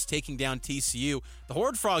Fieldhouse, taking down TCU. The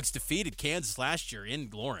Horned Frogs defeated Kansas last year in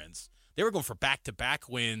Lawrence. They were going for back-to-back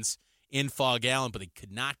wins in Fog Allen, but they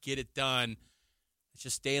could not get it done. It's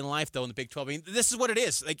just day in life, though, in the Big 12. I mean, this is what it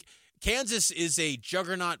is. Like, Kansas is a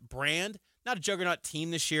juggernaut brand, not a juggernaut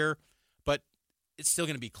team this year, but it's still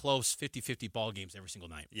going to be close, 50-50 ball games every single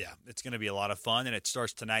night. Yeah, it's going to be a lot of fun, and it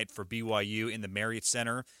starts tonight for BYU in the Marriott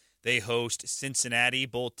Center. They host Cincinnati.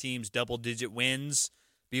 Both teams double-digit wins.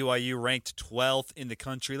 BYU ranked 12th in the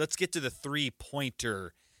country. Let's get to the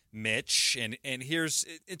three-pointer, Mitch. And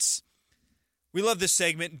we love this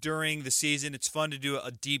segment during the season. It's fun to do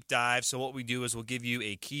a deep dive. So what we do is we'll give you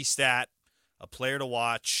a key stat, a player to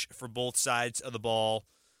watch for both sides of the ball.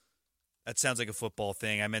 That sounds like a football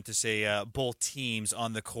thing. I meant to say both teams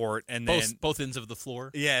on the court. And then both ends of the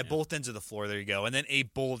floor? Yeah, both ends of the floor. There you go. And then a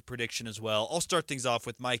bold prediction as well. I'll start things off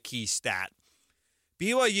with my key stat.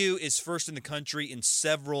 BYU is first in the country in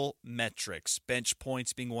several metrics, bench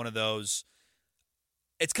points being one of those.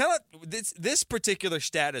 It's kind of this particular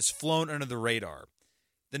stat has flown under the radar.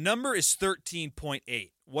 The number is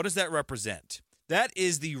 13.8. What does that represent? That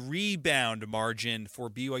is the rebound margin for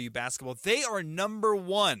BYU basketball. They are number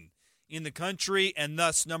one in the country and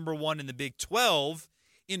thus number one in the Big 12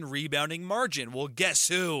 in rebounding margin. Well, guess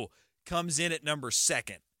who comes in at number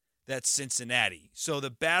second? That's Cincinnati. So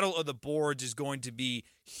the battle of the boards is going to be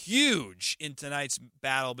huge in tonight's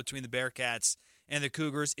battle between the Bearcats and the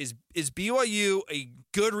Cougars. Is BYU a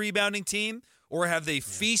good rebounding team, or have they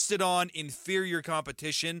feasted on inferior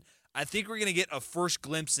competition? I think we're going to get a first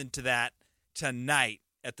glimpse into that tonight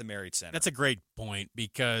at the Marriott Center. That's a great point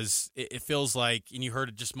because it feels like, and you heard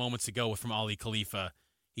it just moments ago from Ali Khalifa,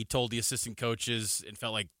 he told the assistant coaches and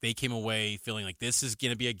felt like they came away feeling like this is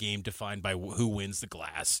going to be a game defined by who wins the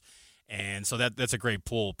glass. And so that's a great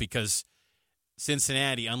pull because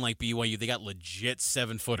Cincinnati, unlike BYU, they got legit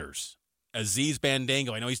 7-footers. Aziz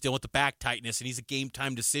Bandango, I know he's dealing with the back tightness, and he's a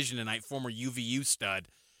game-time decision tonight, former UVU stud.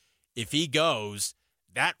 If he goes,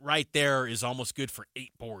 that right there is almost good for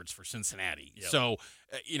 8 boards for Cincinnati. Yep. So,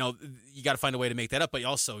 you got to find a way to make that up, but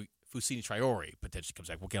also Fusini Traore potentially comes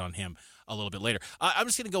back. We'll get on him a little bit later. I'm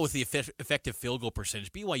just going to go with the effective field goal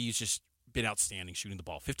percentage. BYU's just been outstanding shooting the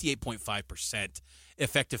ball. 58.5%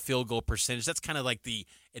 effective field goal percentage. That's kind of like the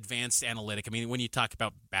advanced analytic. I mean, when you talk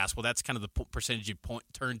about basketball, that's kind of the percentage you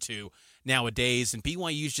turn to nowadays. And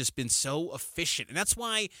BYU's just been so efficient. And that's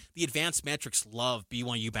why the advanced metrics love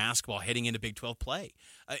BYU basketball heading into Big 12 play.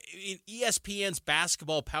 ESPN's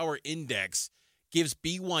Basketball Power Index gives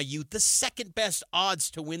BYU the second best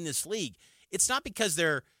odds to win this league. It's not because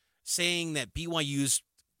they're saying that BYU's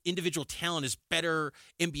individual talent is better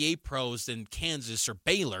NBA pros than Kansas or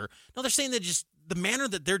Baylor. No, they're saying that just the manner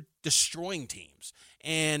that they're destroying teams.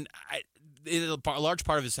 And a large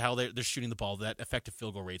part of it is how they're shooting the ball. That effective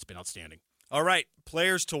field goal rate's been outstanding. All right,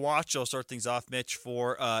 players to watch. I'll start things off, Mitch.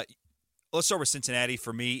 Let's start with Cincinnati.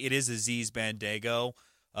 For me, it is Aziz Bandaogo.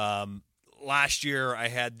 Last year, I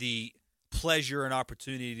had the pleasure and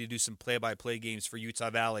opportunity to do some play-by-play games for Utah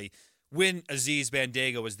Valley when Aziz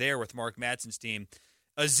Bandaogo was there with Mark Madsen's team.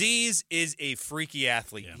 Aziz is a freaky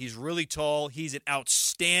athlete. Yeah. He's really tall. He's an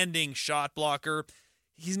outstanding shot blocker.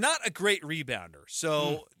 He's not a great rebounder.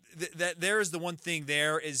 So there's the one thing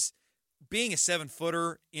there is being a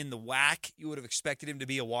 7-footer in the WAC, you would have expected him to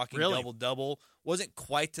be a walking double-double. Wasn't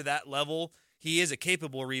quite to that level. He is a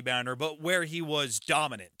capable rebounder, but where he was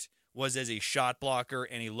dominant was as a shot blocker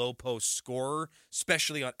and a low-post scorer,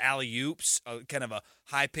 especially on alley-oops, kind of a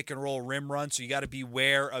high pick-and-roll rim run. So you got to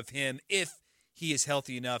beware of him if he is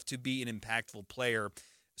healthy enough to be an impactful player.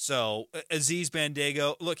 So Aziz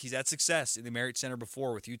Bandaogo, look, he's had success in the Marriott Center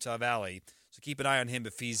before with Utah Valley. So keep an eye on him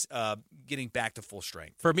if he's getting back to full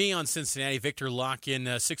strength. For me on Cincinnati, Victor Locken,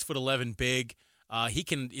 6'11", big. He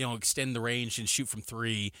can extend the range and shoot from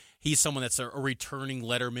three. He's someone that's a returning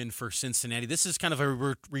letterman for Cincinnati. This is kind of a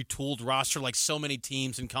retooled roster like so many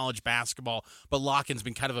teams in college basketball, but Locken's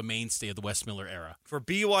been kind of a mainstay of the Wes Miller era. For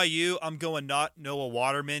BYU, I'm going not Noah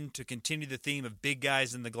Waterman to continue the theme of big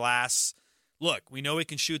guys in the glass. Look, we know he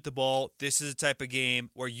can shoot the ball. This is a type of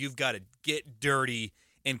game where you've got to get dirty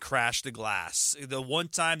and crash the glass. The one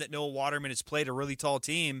time that Noah Waterman has played a really tall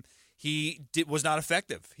team, was not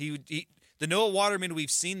effective. The Noah Waterman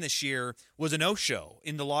we've seen this year was a no-show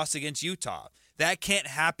in the loss against Utah. That can't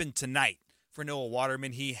happen tonight for Noah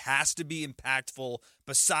Waterman. He has to be impactful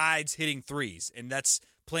besides hitting threes, and that's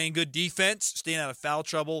playing good defense, staying out of foul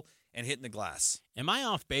trouble, and hitting the glass. Am I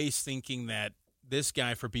off base thinking that this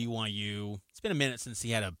guy for BYU, it's been a minute since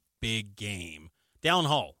he had a big game, Dallin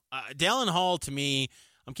Hall. Dallin Hall, to me,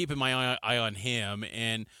 I'm keeping my eye on him.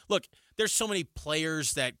 And look, there's so many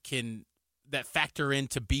players that factor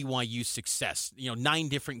into BYU's success. 9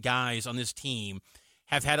 different guys on this team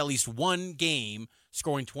have had at least one game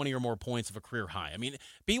scoring 20 or more points of a career high. I mean,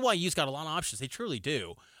 BYU's got a lot of options. They truly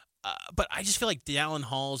do. But I just feel like Dallin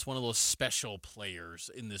Hall is one of those special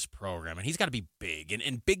players in this program, and he's got to be big. And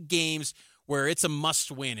in big games where it's a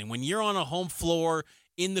must-win, and when you're on a home floor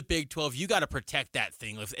in the Big 12, you got to protect that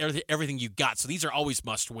thing with everything you got. So these are always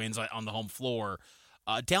must-wins on the home floor.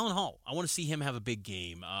 Dallin Hall, I want to see him have a big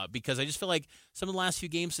game because I just feel like some of the last few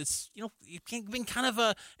games, it's been kind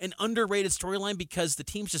of an underrated storyline because the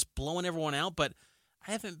team's just blowing everyone out, but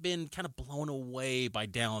I haven't been kind of blown away by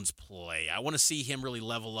Dallin's play. I want to see him really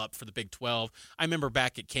level up for the Big 12. I remember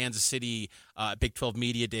back at Kansas City Big 12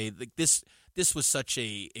 Media Day, like this was such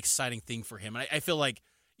a exciting thing for him. And I feel like,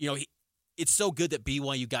 it's so good that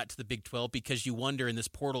BYU got to the Big 12 because you wonder in this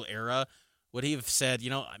portal era, would he have said,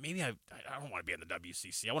 maybe I don't want to be in the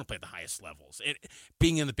WCC. I want to play at the highest levels.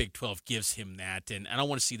 Being in the Big 12 gives him that, and I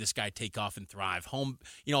want to see this guy take off and thrive.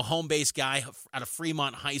 Home-based guy out of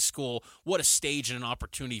Fremont High School. What a stage and an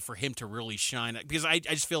opportunity for him to really shine. Because I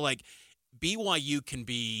just feel like BYU can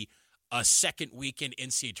be a second weekend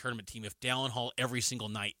NCAA tournament team if Dallin Hall every single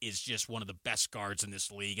night is just one of the best guards in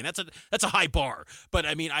this league. And that's a high bar. But,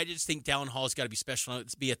 I just think Dallin Hall's got to be special.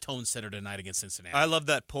 It's be a tone setter tonight against Cincinnati. I love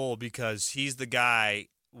that poll because he's the guy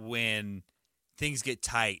when things get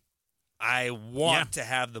tight. I want to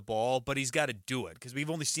have the ball, but he's got to do it because we've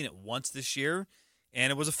only seen it once this year,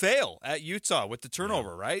 and it was a fail at Utah with the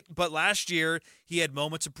turnover, right? But last year he had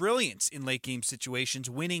moments of brilliance in late-game situations,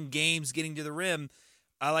 winning games, getting to the rim.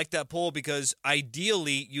 I like that poll because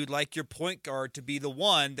ideally you'd like your point guard to be the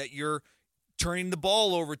one that you're turning the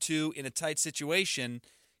ball over to in a tight situation.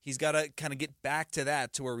 He's got to kind of get back to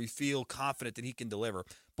that to where we feel confident that he can deliver.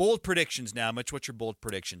 Bold predictions now. Mitch, what's your bold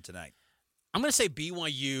prediction tonight? I'm going to say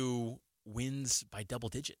BYU wins by double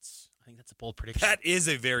digits. I think that's a bold prediction. That is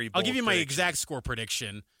a very bold I'll give you my prediction. exact score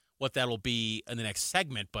prediction, what that'll be in the next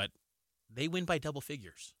segment, but they win by double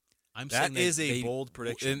figures. That is a bold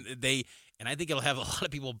prediction. And I think it'll have a lot of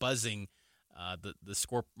people buzzing the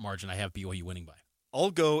score margin I have BYU winning by. I'll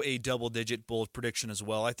go a double-digit bold prediction as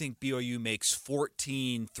well. I think BYU makes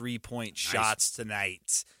 14 three-point shots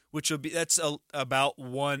tonight that's about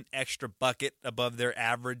one extra bucket above their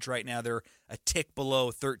average right now. They're a tick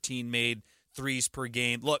below 13 made threes per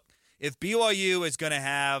game. Look, if BYU is going to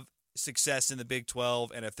have success in the Big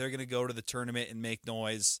 12 and if they're going to go to the tournament and make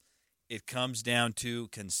noise, it comes down to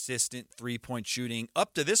consistent three-point shooting.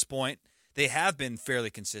 Up to this point, they have been fairly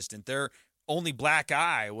consistent. Their only black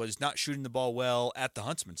eye was not shooting the ball well at the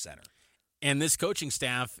Huntsman Center. And this coaching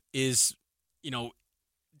staff is,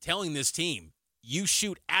 telling this team, you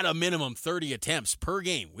shoot at a minimum 30 attempts per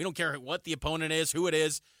game. We don't care what the opponent is, who it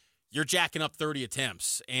is. You're jacking up 30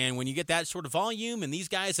 attempts. And when you get that sort of volume and these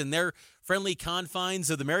guys in their friendly confines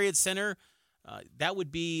of the Marriott Center, that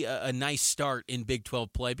would be a nice start in Big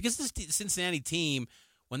 12 play. Because this Cincinnati team,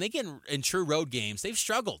 when they get in true road games, they've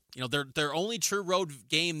struggled. Their only true road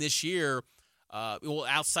game this year,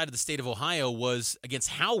 outside of the state of Ohio, was against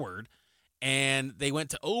Howard. And they went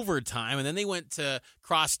to overtime, and then they went to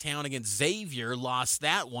crosstown against Xavier, lost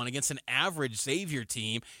that one against an average Xavier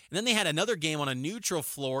team. And then they had another game on a neutral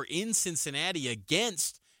floor in Cincinnati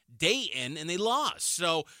against Dayton, and they lost.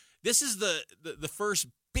 So this is the first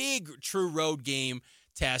big true road game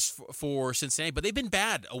test for Cincinnati. But they've been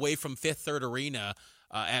bad away from Fifth Third Arena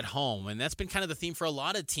at home. And that's been kind of the theme for a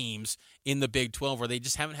lot of teams in the Big 12, where they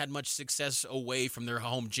just haven't had much success away from their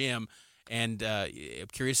home gym. And I'm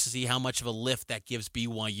curious to see how much of a lift that gives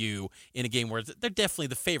BYU in a game where they're definitely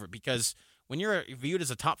the favorite, because when you're viewed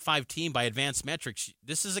as a top 5 team by advanced metrics,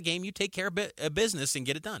 this is a game you take care of business and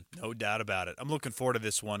get it done. No doubt about it. I'm looking forward to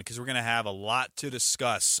this one because we're going to have a lot to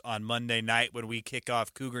discuss on Monday night when we kick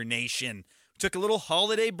off Cougar Nation. We took a little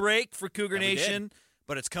holiday break for Cougar Nation,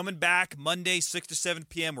 but it's coming back Monday, 6 to 7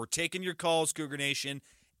 p.m. We're taking your calls, Cougar Nation,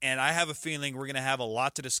 and I have a feeling we're going to have a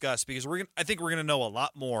lot to discuss because I think we're going to know a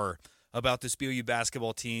lot more about this BYU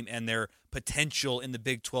basketball team and their potential in the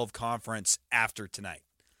Big 12 Conference after tonight.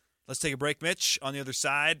 Let's take a break, Mitch. On the other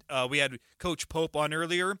side, we had Coach Pope on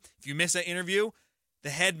earlier. If you missed that interview, the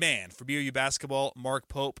head man for BYU basketball, Mark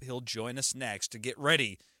Pope, he'll join us next to get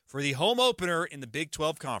ready for the home opener in the Big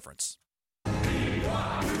 12 Conference.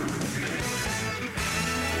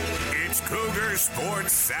 It's Cougar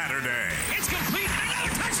Sports Saturday. It's complete. Another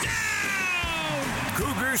touchdown!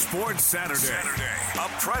 Cougar Sports Saturday. A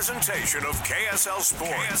presentation of KSL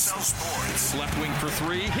Sports. Left wing for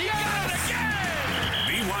 3. He got it again!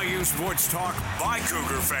 BYU Sports Talk by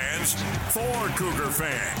Cougar fans for Cougar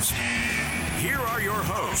fans. Here are your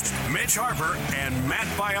hosts, Mitch Harper and Matt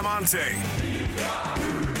Baiamonte.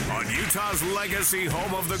 On Utah's legacy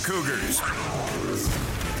home of the Cougars.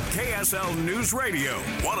 KSL News Radio,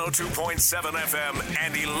 102.7 FM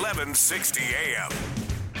and 1160 AM.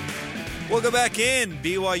 Welcome back in.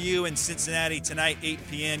 BYU and Cincinnati tonight, 8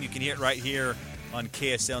 p.m. You can hear it right here on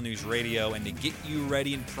KSL News Radio. And to get you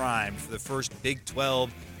ready and primed for the first Big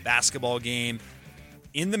 12 basketball game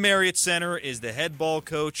in the Marriott Center is the head ball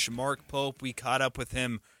coach, Mark Pope. We caught up with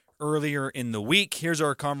him earlier in the week. Here's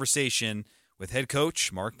our conversation with head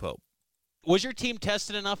coach Mark Pope. Was your team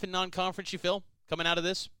tested enough in non-conference, you feel, coming out of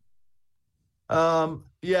this?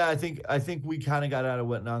 Yeah, I think we kind of got out of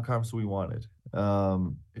what non-conference we wanted.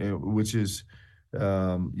 Which is,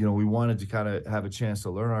 we wanted to kind of have a chance to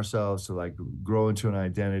learn ourselves, to like grow into an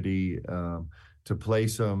identity, to play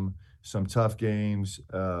some tough games.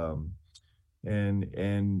 And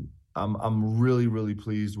I'm really, really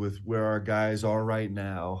pleased with where our guys are right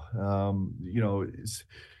now.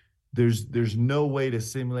 There's no way to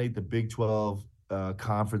simulate the Big 12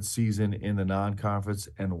 conference season in the non-conference,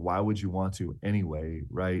 and why would you want to anyway,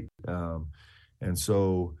 right? And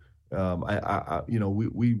so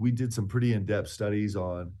we did some pretty in-depth studies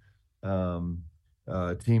on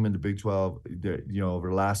team in the Big 12, over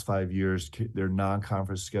the last 5 years, their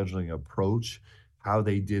non-conference scheduling approach, how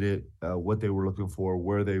they did it, what they were looking for,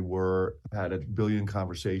 where they were, had a billion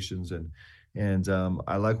conversations, and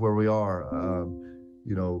I like where we are.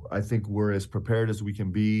 I think we're as prepared as we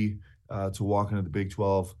can be to walk into the Big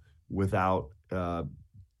 12 without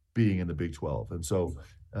being in the Big 12. And so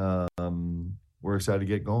we're excited to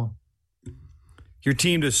get going. Your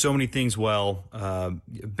team does so many things well.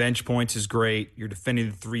 Bench points is great. You're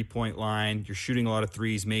defending the three-point line. You're shooting a lot of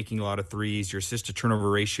threes, making a lot of threes. Your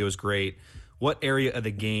assist-to-turnover ratio is great. What area of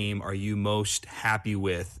the game are you most happy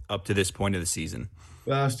with up to this point of the season?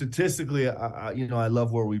 Statistically, I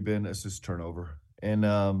love where we've been assist-turnover. And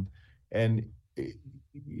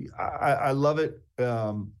I love it,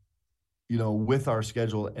 with our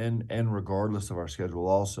schedule and regardless of our schedule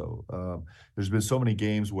also. There's been so many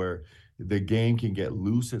games where the game can get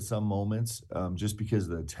loose at some moments just because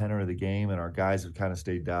of the tenor of the game, and our guys have kind of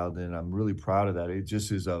stayed dialed in. I'm really proud of that. It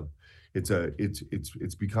just is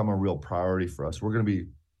it's become a real priority for us. We're going to be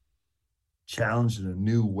challenged in a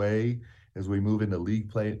new way as we move into league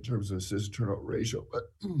play in terms of assist turnover ratio.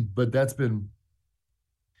 But that's been,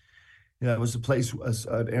 it was a place,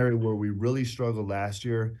 an area where we really struggled last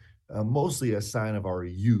year, mostly a sign of our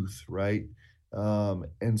youth, right?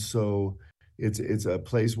 And so it's a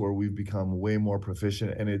place where we've become way more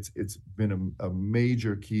proficient, and it's been a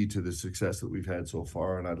major key to the success that we've had so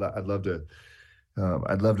far. And I'd love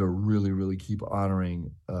to really keep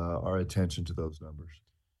honoring our attention to those numbers.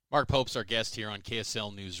 Mark Pope's our guest here on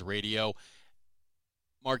KSL News Radio.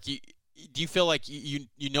 Mark, do you feel like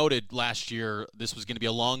you noted last year this was going to be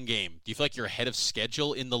a long game? Do you feel like you're ahead of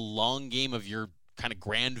schedule in the long game of your kind of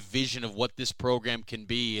grand vision of what this program can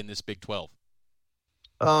be in this Big 12?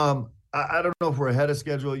 I don't know if we're ahead of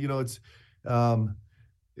schedule. It's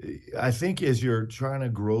I think as you're trying to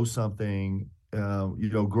grow something,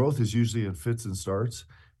 growth is usually in fits and starts.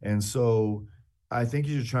 And so I think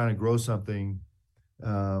as you're trying to grow something,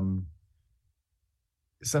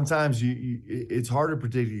 sometimes it's hard to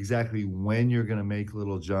predict exactly when you're going to make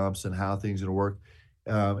little jumps and how things are going to work.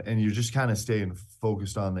 And you're just kind of staying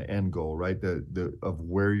focused on the end goal, right? Of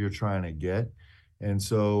where you're trying to get. And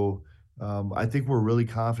so I think we're really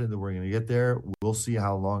confident that we're going to get there. We'll see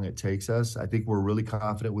how long it takes us. I think we're really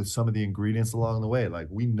confident with some of the ingredients along the way. Like,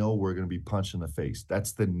 we know we're going to be punched in the face.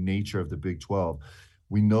 That's the nature of the Big 12.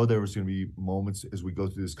 We know there was going to be moments as we go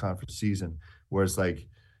through this conference season where it's like,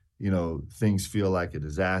 things feel like a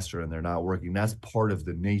disaster and they're not working. That's part of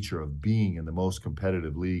the nature of being in the most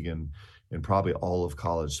competitive league in probably all of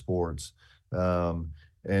college sports.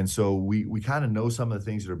 And so we kind of know some of the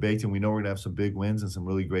things that are baked, and we know we're going to have some big wins and some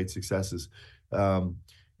really great successes.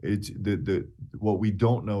 It's what we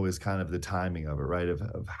don't know is kind of the timing of it, right?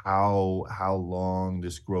 Of how long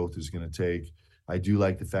this growth is going to take. I do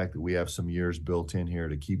like the fact that we have some years built in here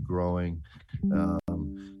to keep growing.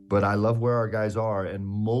 But I love where our guys are. And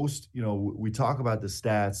most, we talk about the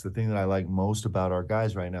stats. The thing that I like most about our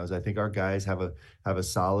guys right now is I think our guys have a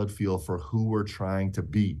solid feel for who we're trying to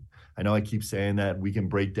be. I know I keep saying that. We can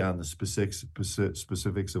break down the specifics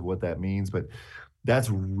of what that means, but that's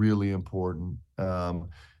really important,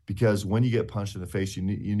 because when you get punched in the face, you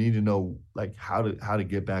need to know like how to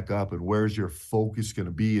get back up, and where's your focus going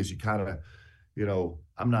to be as you kind of,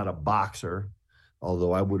 I'm not a boxer,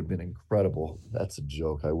 although I would have been incredible. That's a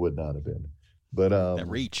joke. I would not have been. But that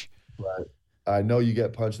reach. But I know you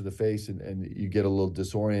get punched in the face and you get a little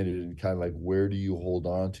disoriented and kind of like, where do you hold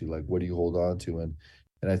on to? Like, what do you hold on to?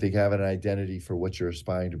 And I think having an identity for what you're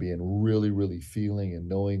aspiring to be and really feeling and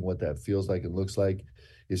knowing what that feels like and looks like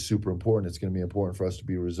is super important. It's going to be important for us to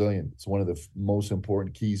be resilient. It's one of the most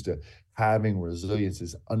important keys to having resilience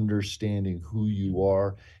is understanding who you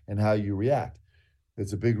are and how you react.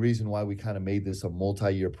 It's a big reason why we kind of made this a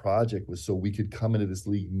multi-year project, was so we could come into this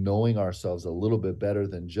league knowing ourselves a little bit better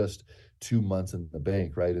than just 2 months in the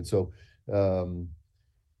bank, right? And so,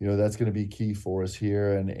 that's going to be key for us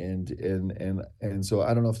here. And so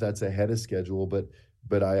I don't know if that's ahead of schedule,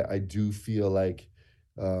 but I do feel like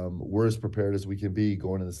we're as prepared as we can be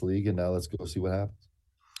going to this league, and now let's go see what happens.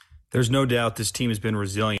 There's no doubt this team has been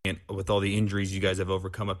resilient with all the injuries you guys have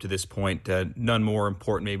overcome up to this point. None more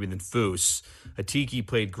important maybe than Foose. Atiki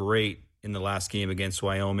played great in the last game against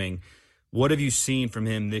Wyoming. What have you seen from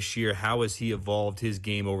him this year? How has he evolved his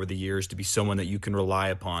game over the years to be someone that you can rely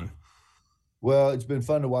upon? Well, it's been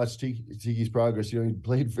fun to watch Tiki's progress. He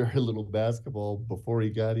played very little basketball before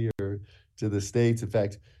he got here to the States. In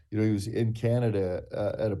fact, he was in Canada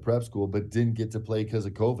at a prep school, but didn't get to play because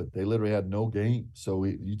of COVID. They literally had no game. So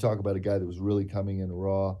you talk about a guy that was really coming in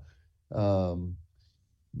raw.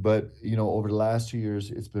 But, over the last 2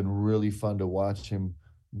 years, it's been really fun to watch him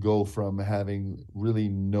go from having really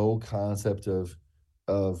no concept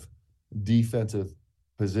of defensive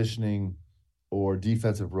positioning or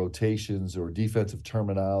defensive rotations or defensive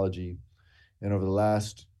terminology. And over the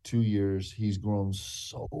last 2 years, he's grown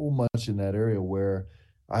so much in that area where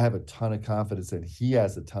I have a ton of confidence, and he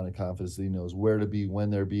has a ton of confidence that he knows where to be,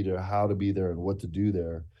 when to be there, how to be there, and what to do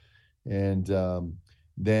there. And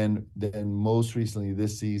then most recently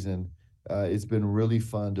this season, it's been really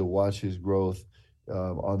fun to watch his growth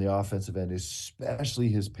on the offensive end, especially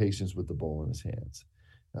his patience with the ball in his hands.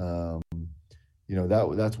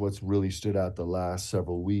 That's what's really stood out the last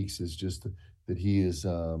several weeks, is just that he is,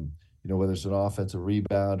 whether it's an offensive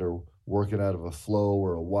rebound or working out of a flow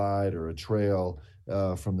or a wide or a trail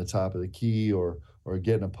from the top of the key or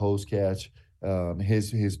getting a post catch,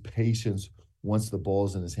 his patience once the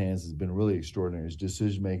ball's in his hands has been really extraordinary. His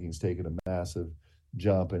decision making has taken a massive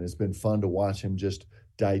jump, and it's been fun to watch him just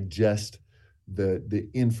digest the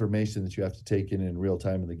information that you have to take in real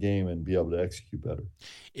time in the game and be able to execute better.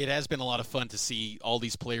 It has been a lot of fun to see all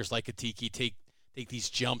these players like Atiki take these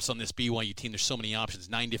jumps on this BYU team. There's so many options.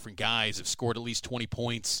 9 different guys have scored at least 20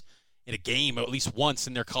 points in a game at least once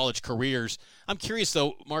in their college careers. I'm curious,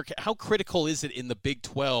 though, Mark, how critical is it in the Big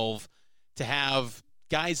 12 to have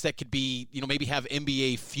guys that could be, maybe have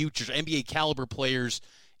NBA futures, NBA caliber players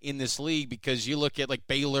in this league? Because you look at like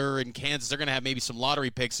Baylor and Kansas, they're going to have maybe some lottery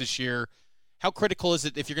picks this year. How critical is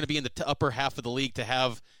it if you're going to be in the upper half of the league to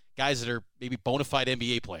have guys that are maybe bona fide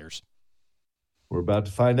NBA players? We're about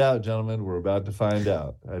to find out, gentlemen. We're about to find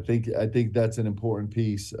out. I think that's an important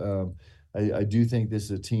piece. I do think this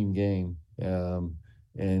is a team game, and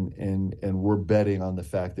we're betting on the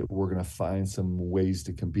fact that we're going to find some ways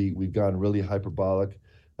to compete. We've gone really hyperbolic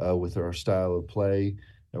with our style of play,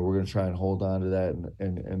 and we're going to try and hold on to that,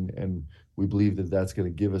 and we believe that that's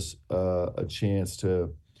going to give us a chance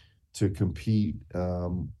to compete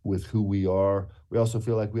with who we are. We also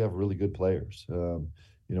feel like we have really good players.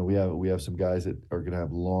 We have some guys that are going to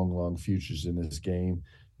have long futures in this game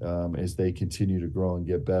as they continue to grow and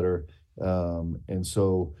get better. And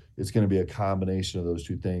so it's going to be a combination of those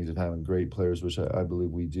two things, of having great players, which I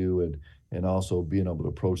believe we do, and also being able to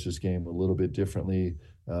approach this game a little bit differently,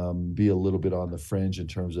 be a little bit on the fringe in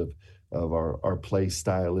terms of our play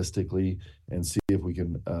stylistically, and see if we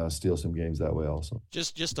can steal some games that way also.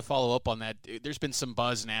 Just to follow up on that, there's been some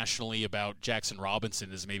buzz nationally about Jackson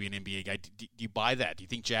Robinson as maybe an NBA guy. Do you buy that? Do you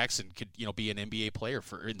think Jackson could be an NBA player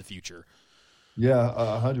in the future? Yeah,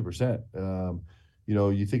 100%.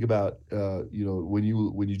 You think about when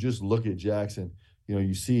you just look at Jackson,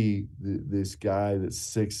 you see this guy that's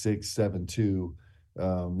 6'6", 7'2".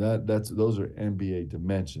 Those are NBA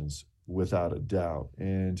dimensions without a doubt,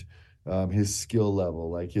 and his skill level,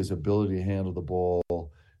 like his ability to handle the ball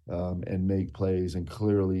and make plays, and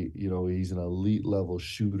clearly, he's an elite level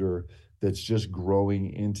shooter that's just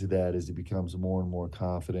growing into that as he becomes more and more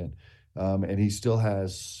confident, and he still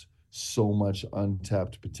has so much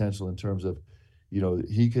untapped potential in terms of,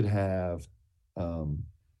 he could have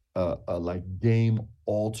a like game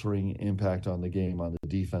altering impact on the game on the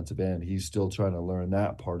defensive end. He's still trying to learn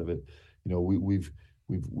that part of it. We've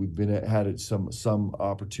had some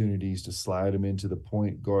opportunities to slide him into the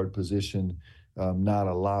point guard position. Not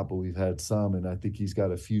a lot, but we've had some, and I think he's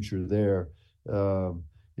got a future there.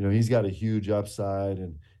 He's got a huge upside,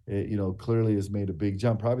 and clearly has made a big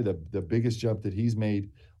jump. Probably the biggest jump that he's made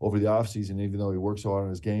over the offseason, even though he worked so hard on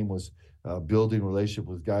his game, was building relationship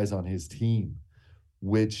with guys on his team,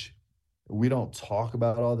 which we don't talk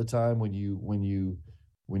about all the time when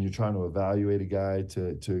you're trying to evaluate a guy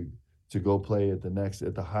to go play at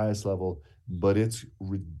the highest level, but it's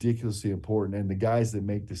ridiculously important, and the guys that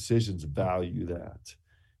make decisions value that.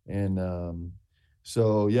 And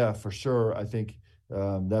so yeah, for sure, I think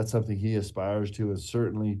that's something he aspires to, and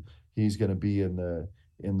certainly he's going to be in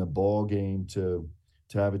the ball game to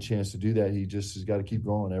have a chance to do that. He just has got to keep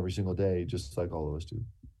growing every single day, just like all of us do.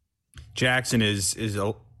 Jackson is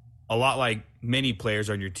a lot like many players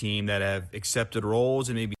on your team that have accepted roles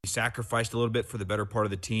and maybe sacrificed a little bit for the better part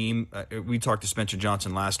of the team. We talked to Spencer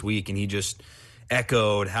Johnson last week, and he just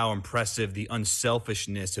echoed how impressive the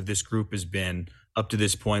unselfishness of this group has been up to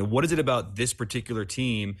this point. What is it about this particular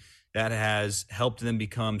team that has helped them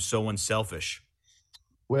become so unselfish?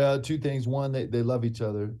 Well, two things. One, they love each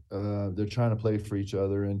other. They're trying to play for each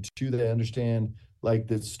other. And two, they understand, like,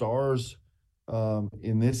 the stars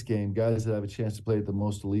in this game, guys that have a chance to play at the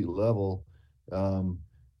most elite level,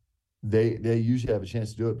 they usually have a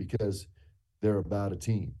chance to do it because they're about a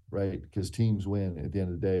team, right? Because teams win at the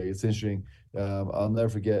end of the day. It's interesting. I'll never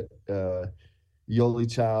forget Yoli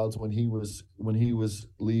Childs when he was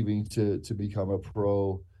leaving to become a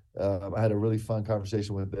pro. I had a really fun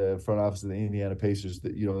conversation with the front office of the Indiana Pacers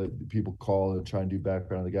that people call and try and do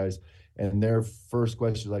background on the guys. And their first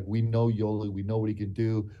question is like, we know Yoli, we know what he can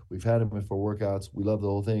do. We've had him in for workouts. We love the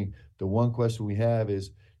whole thing. The one question we have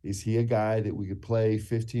is he a guy that we could play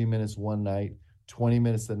 15 minutes one night, 20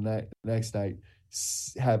 minutes the next night,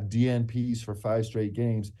 have DNPs for 5 straight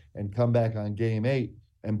games, and come back on game 8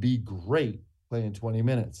 and be great playing 20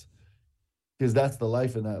 minutes? Because that's the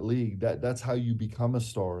life in that league. That's how you become a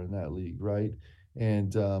star in that league, right?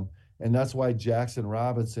 And that's why Jackson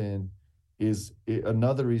Robinson is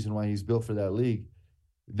another reason why he's built for that league.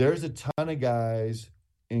 There's a ton of guys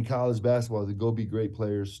in college basketball that go be great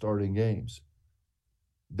players starting games.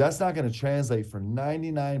 That's not going to translate for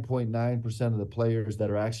 99.9% of the players that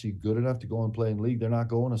are actually good enough to go and play in the league. They're not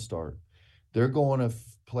going to start. They're going to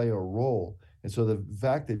play a role. And so the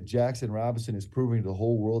fact that Jackson Robinson is proving to the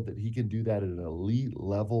whole world that he can do that at an elite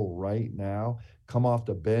level right now, come off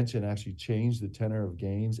the bench and actually change the tenor of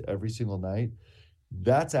games every single night,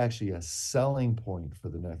 that's actually a selling point for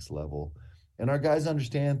the next level. And our guys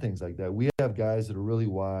understand things like that. We have guys that are really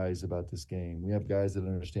wise about this game. We have guys that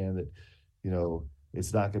understand that,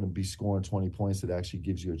 it's not going to be scoring 20 points that actually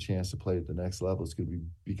gives you a chance to play at the next level. It's going to be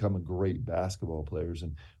becoming great basketball players.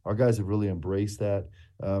 And our guys have really embraced that.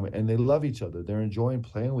 And they love each other. They're enjoying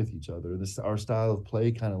playing with each other. And our style of play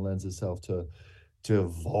kind of lends itself to a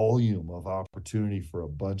volume of opportunity for a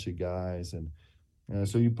bunch of guys. And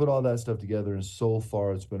so you put all that stuff together, and so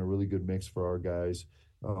far it's been a really good mix for our guys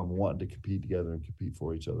wanting to compete together and compete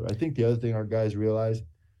for each other. I think the other thing our guys realize,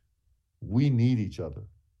 we need each other.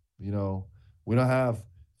 We don't have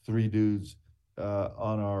three dudes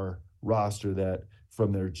on our roster that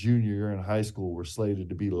from their junior year in high school were slated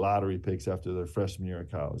to be lottery picks after their freshman year in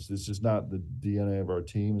college. This is not the DNA of our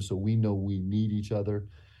team, so we know we need each other.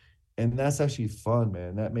 And that's actually fun,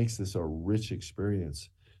 man. That makes this a rich experience.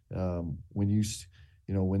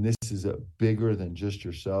 When this is bigger than just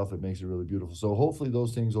yourself, it makes it really beautiful. So hopefully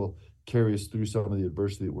those things will carry us through some of the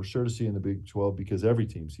adversity that we're sure to see in the Big 12, because every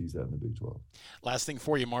team sees that in the Big 12. Last thing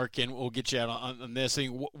for you, Mark, and we'll get you out on this.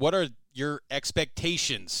 What are your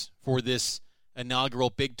expectations for this inaugural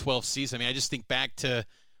Big 12 season? I just think back to,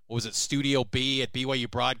 Studio B at BYU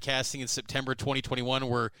Broadcasting in September 2021.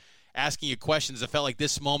 We're asking you questions. It felt like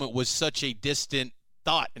this moment was such a distant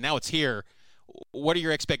thought, and now it's here. What are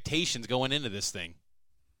your expectations going into this thing?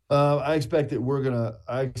 I expect that we're gonna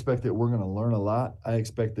learn a lot. I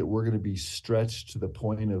expect that we're gonna be stretched to the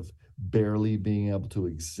point of barely being able to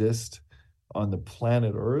exist on the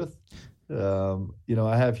planet Earth.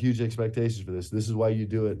 I have huge expectations for this. This is why you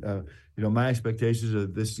do it. My expectations are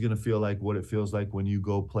this is gonna feel like what it feels like when you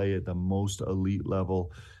go play at the most elite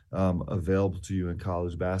level available to you in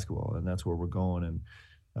college basketball, and that's where we're going.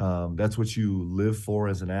 And that's what you live for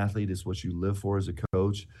as an athlete. It's what you live for as a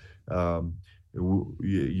coach.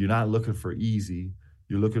 You're not looking for easy.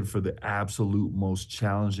 You're looking for the absolute most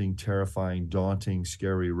challenging, terrifying, daunting,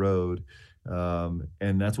 scary road.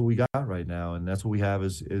 And that's what we got right now. And that's what we have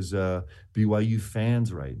as BYU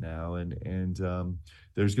fans right now. And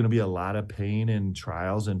there's going to be a lot of pain and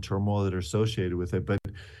trials and turmoil that are associated with it. But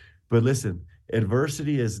listen,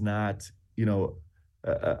 adversity is not,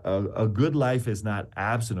 a good life is not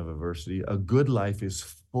absent of adversity. A good life is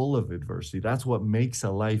full of adversity. That's what makes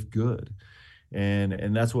a life good.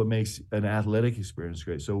 And that's what makes an athletic experience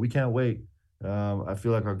great. So we can't wait. I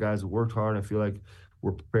feel like our guys have worked hard. I feel like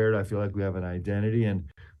we're prepared. I feel like we have an identity. And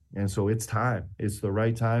so it's time. It's the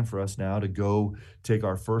right time for us now to go take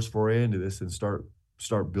our first foray into this and start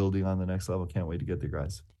building on the next level. Can't wait to get there,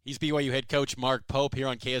 guys. He's BYU head coach Mark Pope here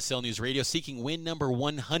on KSL News Radio, seeking win number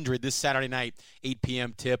 100 this Saturday night, 8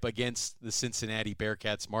 p.m. tip against the Cincinnati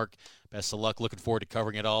Bearcats. Mark, best of luck. Looking forward to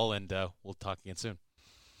covering it all, and we'll talk again soon.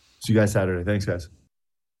 See you guys Saturday. Thanks, guys.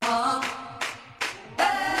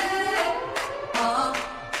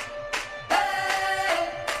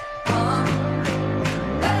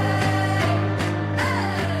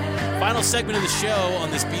 Final segment of the show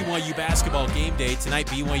on this BYU basketball game day. Tonight,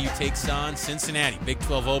 BYU takes on Cincinnati. Big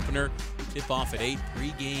 12 opener. Tip-off at 8,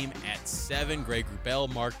 pregame at 7. Greg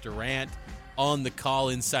Wrubell, Mark Durant on the call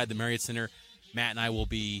inside the Marriott Center. Matt and I will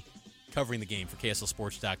be covering the game for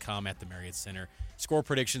KSLSports.com at the Marriott Center. Score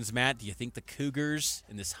predictions, Matt. Do you think the Cougars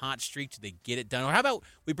in this hot streak, do they get it done? Or how about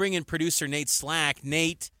we bring in producer Nate Slack?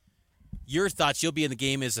 Nate, your thoughts. You'll be in the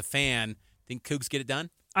game as a fan. Think Cougs get it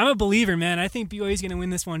done? I'm a believer, man. I think BYU is going to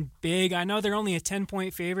win this one big. I know they're only a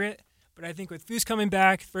 10-point favorite, but I think with Foose coming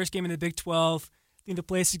back, first game in the Big 12, I think the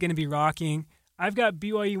place is going to be rocking. I've got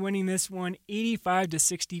BYU winning this one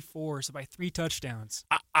 85-64, so by 3 touchdowns.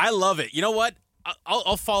 I love it. You know what?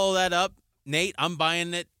 I'll follow that up. Nate, I'm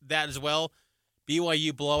buying that as well.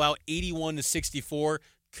 BYU blowout 81-64.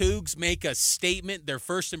 Cougs make a statement, their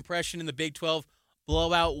first impression in the Big 12,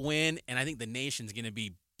 blowout win, and I think the nation's going to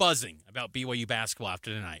be buzzing about BYU basketball after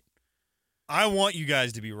tonight. I want you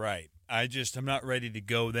guys to be right. I'm not ready to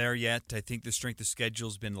go there yet. I think the strength of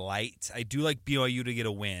schedule's been light. I do like BYU to get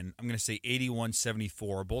a win. I'm going to say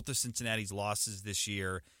 81-74. Both of Cincinnati's losses this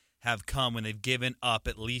year have come when they've given up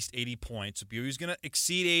at least 80 points. So BYU's going to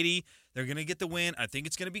exceed 80. They're going to get the win. I think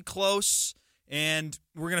it's going to be close, and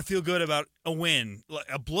we're going to feel good about a win.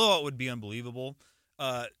 A blowout would be unbelievable.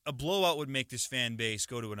 A blowout would make this fan base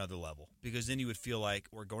go to another level, because then you would feel like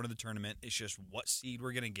we're going to the tournament. It's just what seed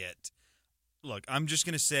we're going to get. Look, I'm just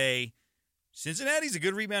going to say Cincinnati's a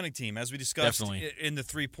good rebounding team, as we discussed in the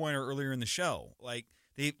three-pointer earlier in the show. Like,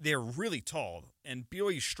 they're really tall, and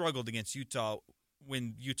BYU struggled against Utah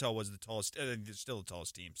when Utah was the tallest, still the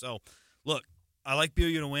tallest team. So, look, I like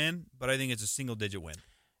BYU to win, but I think it's a single-digit win.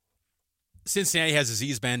 Cincinnati has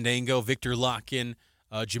Aziz Bandango, Victor Locken,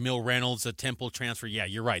 Jamil Reynolds, a Temple transfer. Yeah,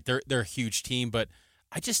 you're right. They're a huge team, but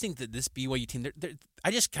I just think that this BYU team,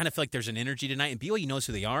 I just kind of feel like there's an energy tonight, and BYU knows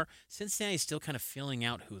who they are. Cincinnati is still kind of filling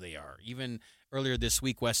out who they are. Even earlier this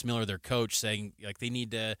week, Wes Miller, their coach, saying like they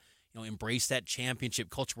need to embrace that championship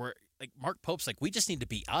culture where like Mark Pope's like, we just need to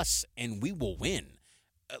be us, and we will win.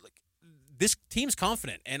 This team's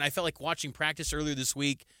confident, and I felt like watching practice earlier this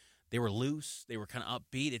week, they were loose. They were kind of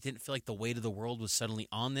upbeat. It didn't feel like the weight of the world was suddenly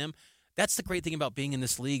on them. That's the great thing about being in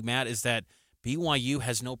this league, Matt, is that BYU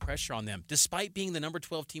has no pressure on them. Despite being the number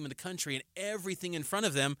 12 team in the country and everything in front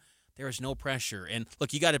of them, there is no pressure. And,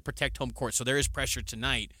 look, you got to protect home court, so there is pressure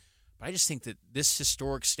tonight. But I just think that this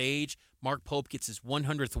historic stage, Mark Pope gets his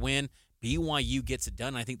 100th win, BYU gets it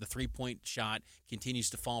done. I think the three-point shot continues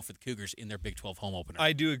to fall for the Cougars in their Big 12 home opener.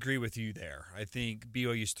 I do agree with you there. I think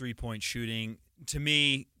BYU's three-point shooting, to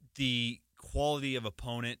me, the quality of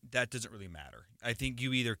opponent, that doesn't really matter. I think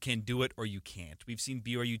you either can do it or you can't. We've seen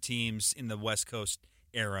BYU teams in the West Coast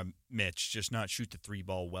era, Mitch, just not shoot the three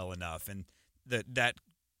ball well enough, and that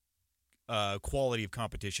quality of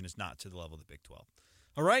competition is not to the level of the Big 12.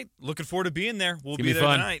 All right, looking forward to being there. We'll be there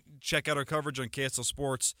tonight. Check out our coverage on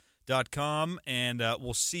KSLSports.com, and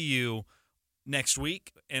we'll see you next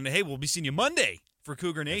week. And, hey, we'll be seeing you Monday for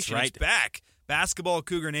Cougar Nation. That's right. It's back. Basketball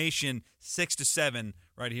Cougar Nation, 6 to 7,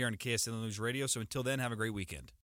 right here on KSL News Radio. So until then, have a great weekend.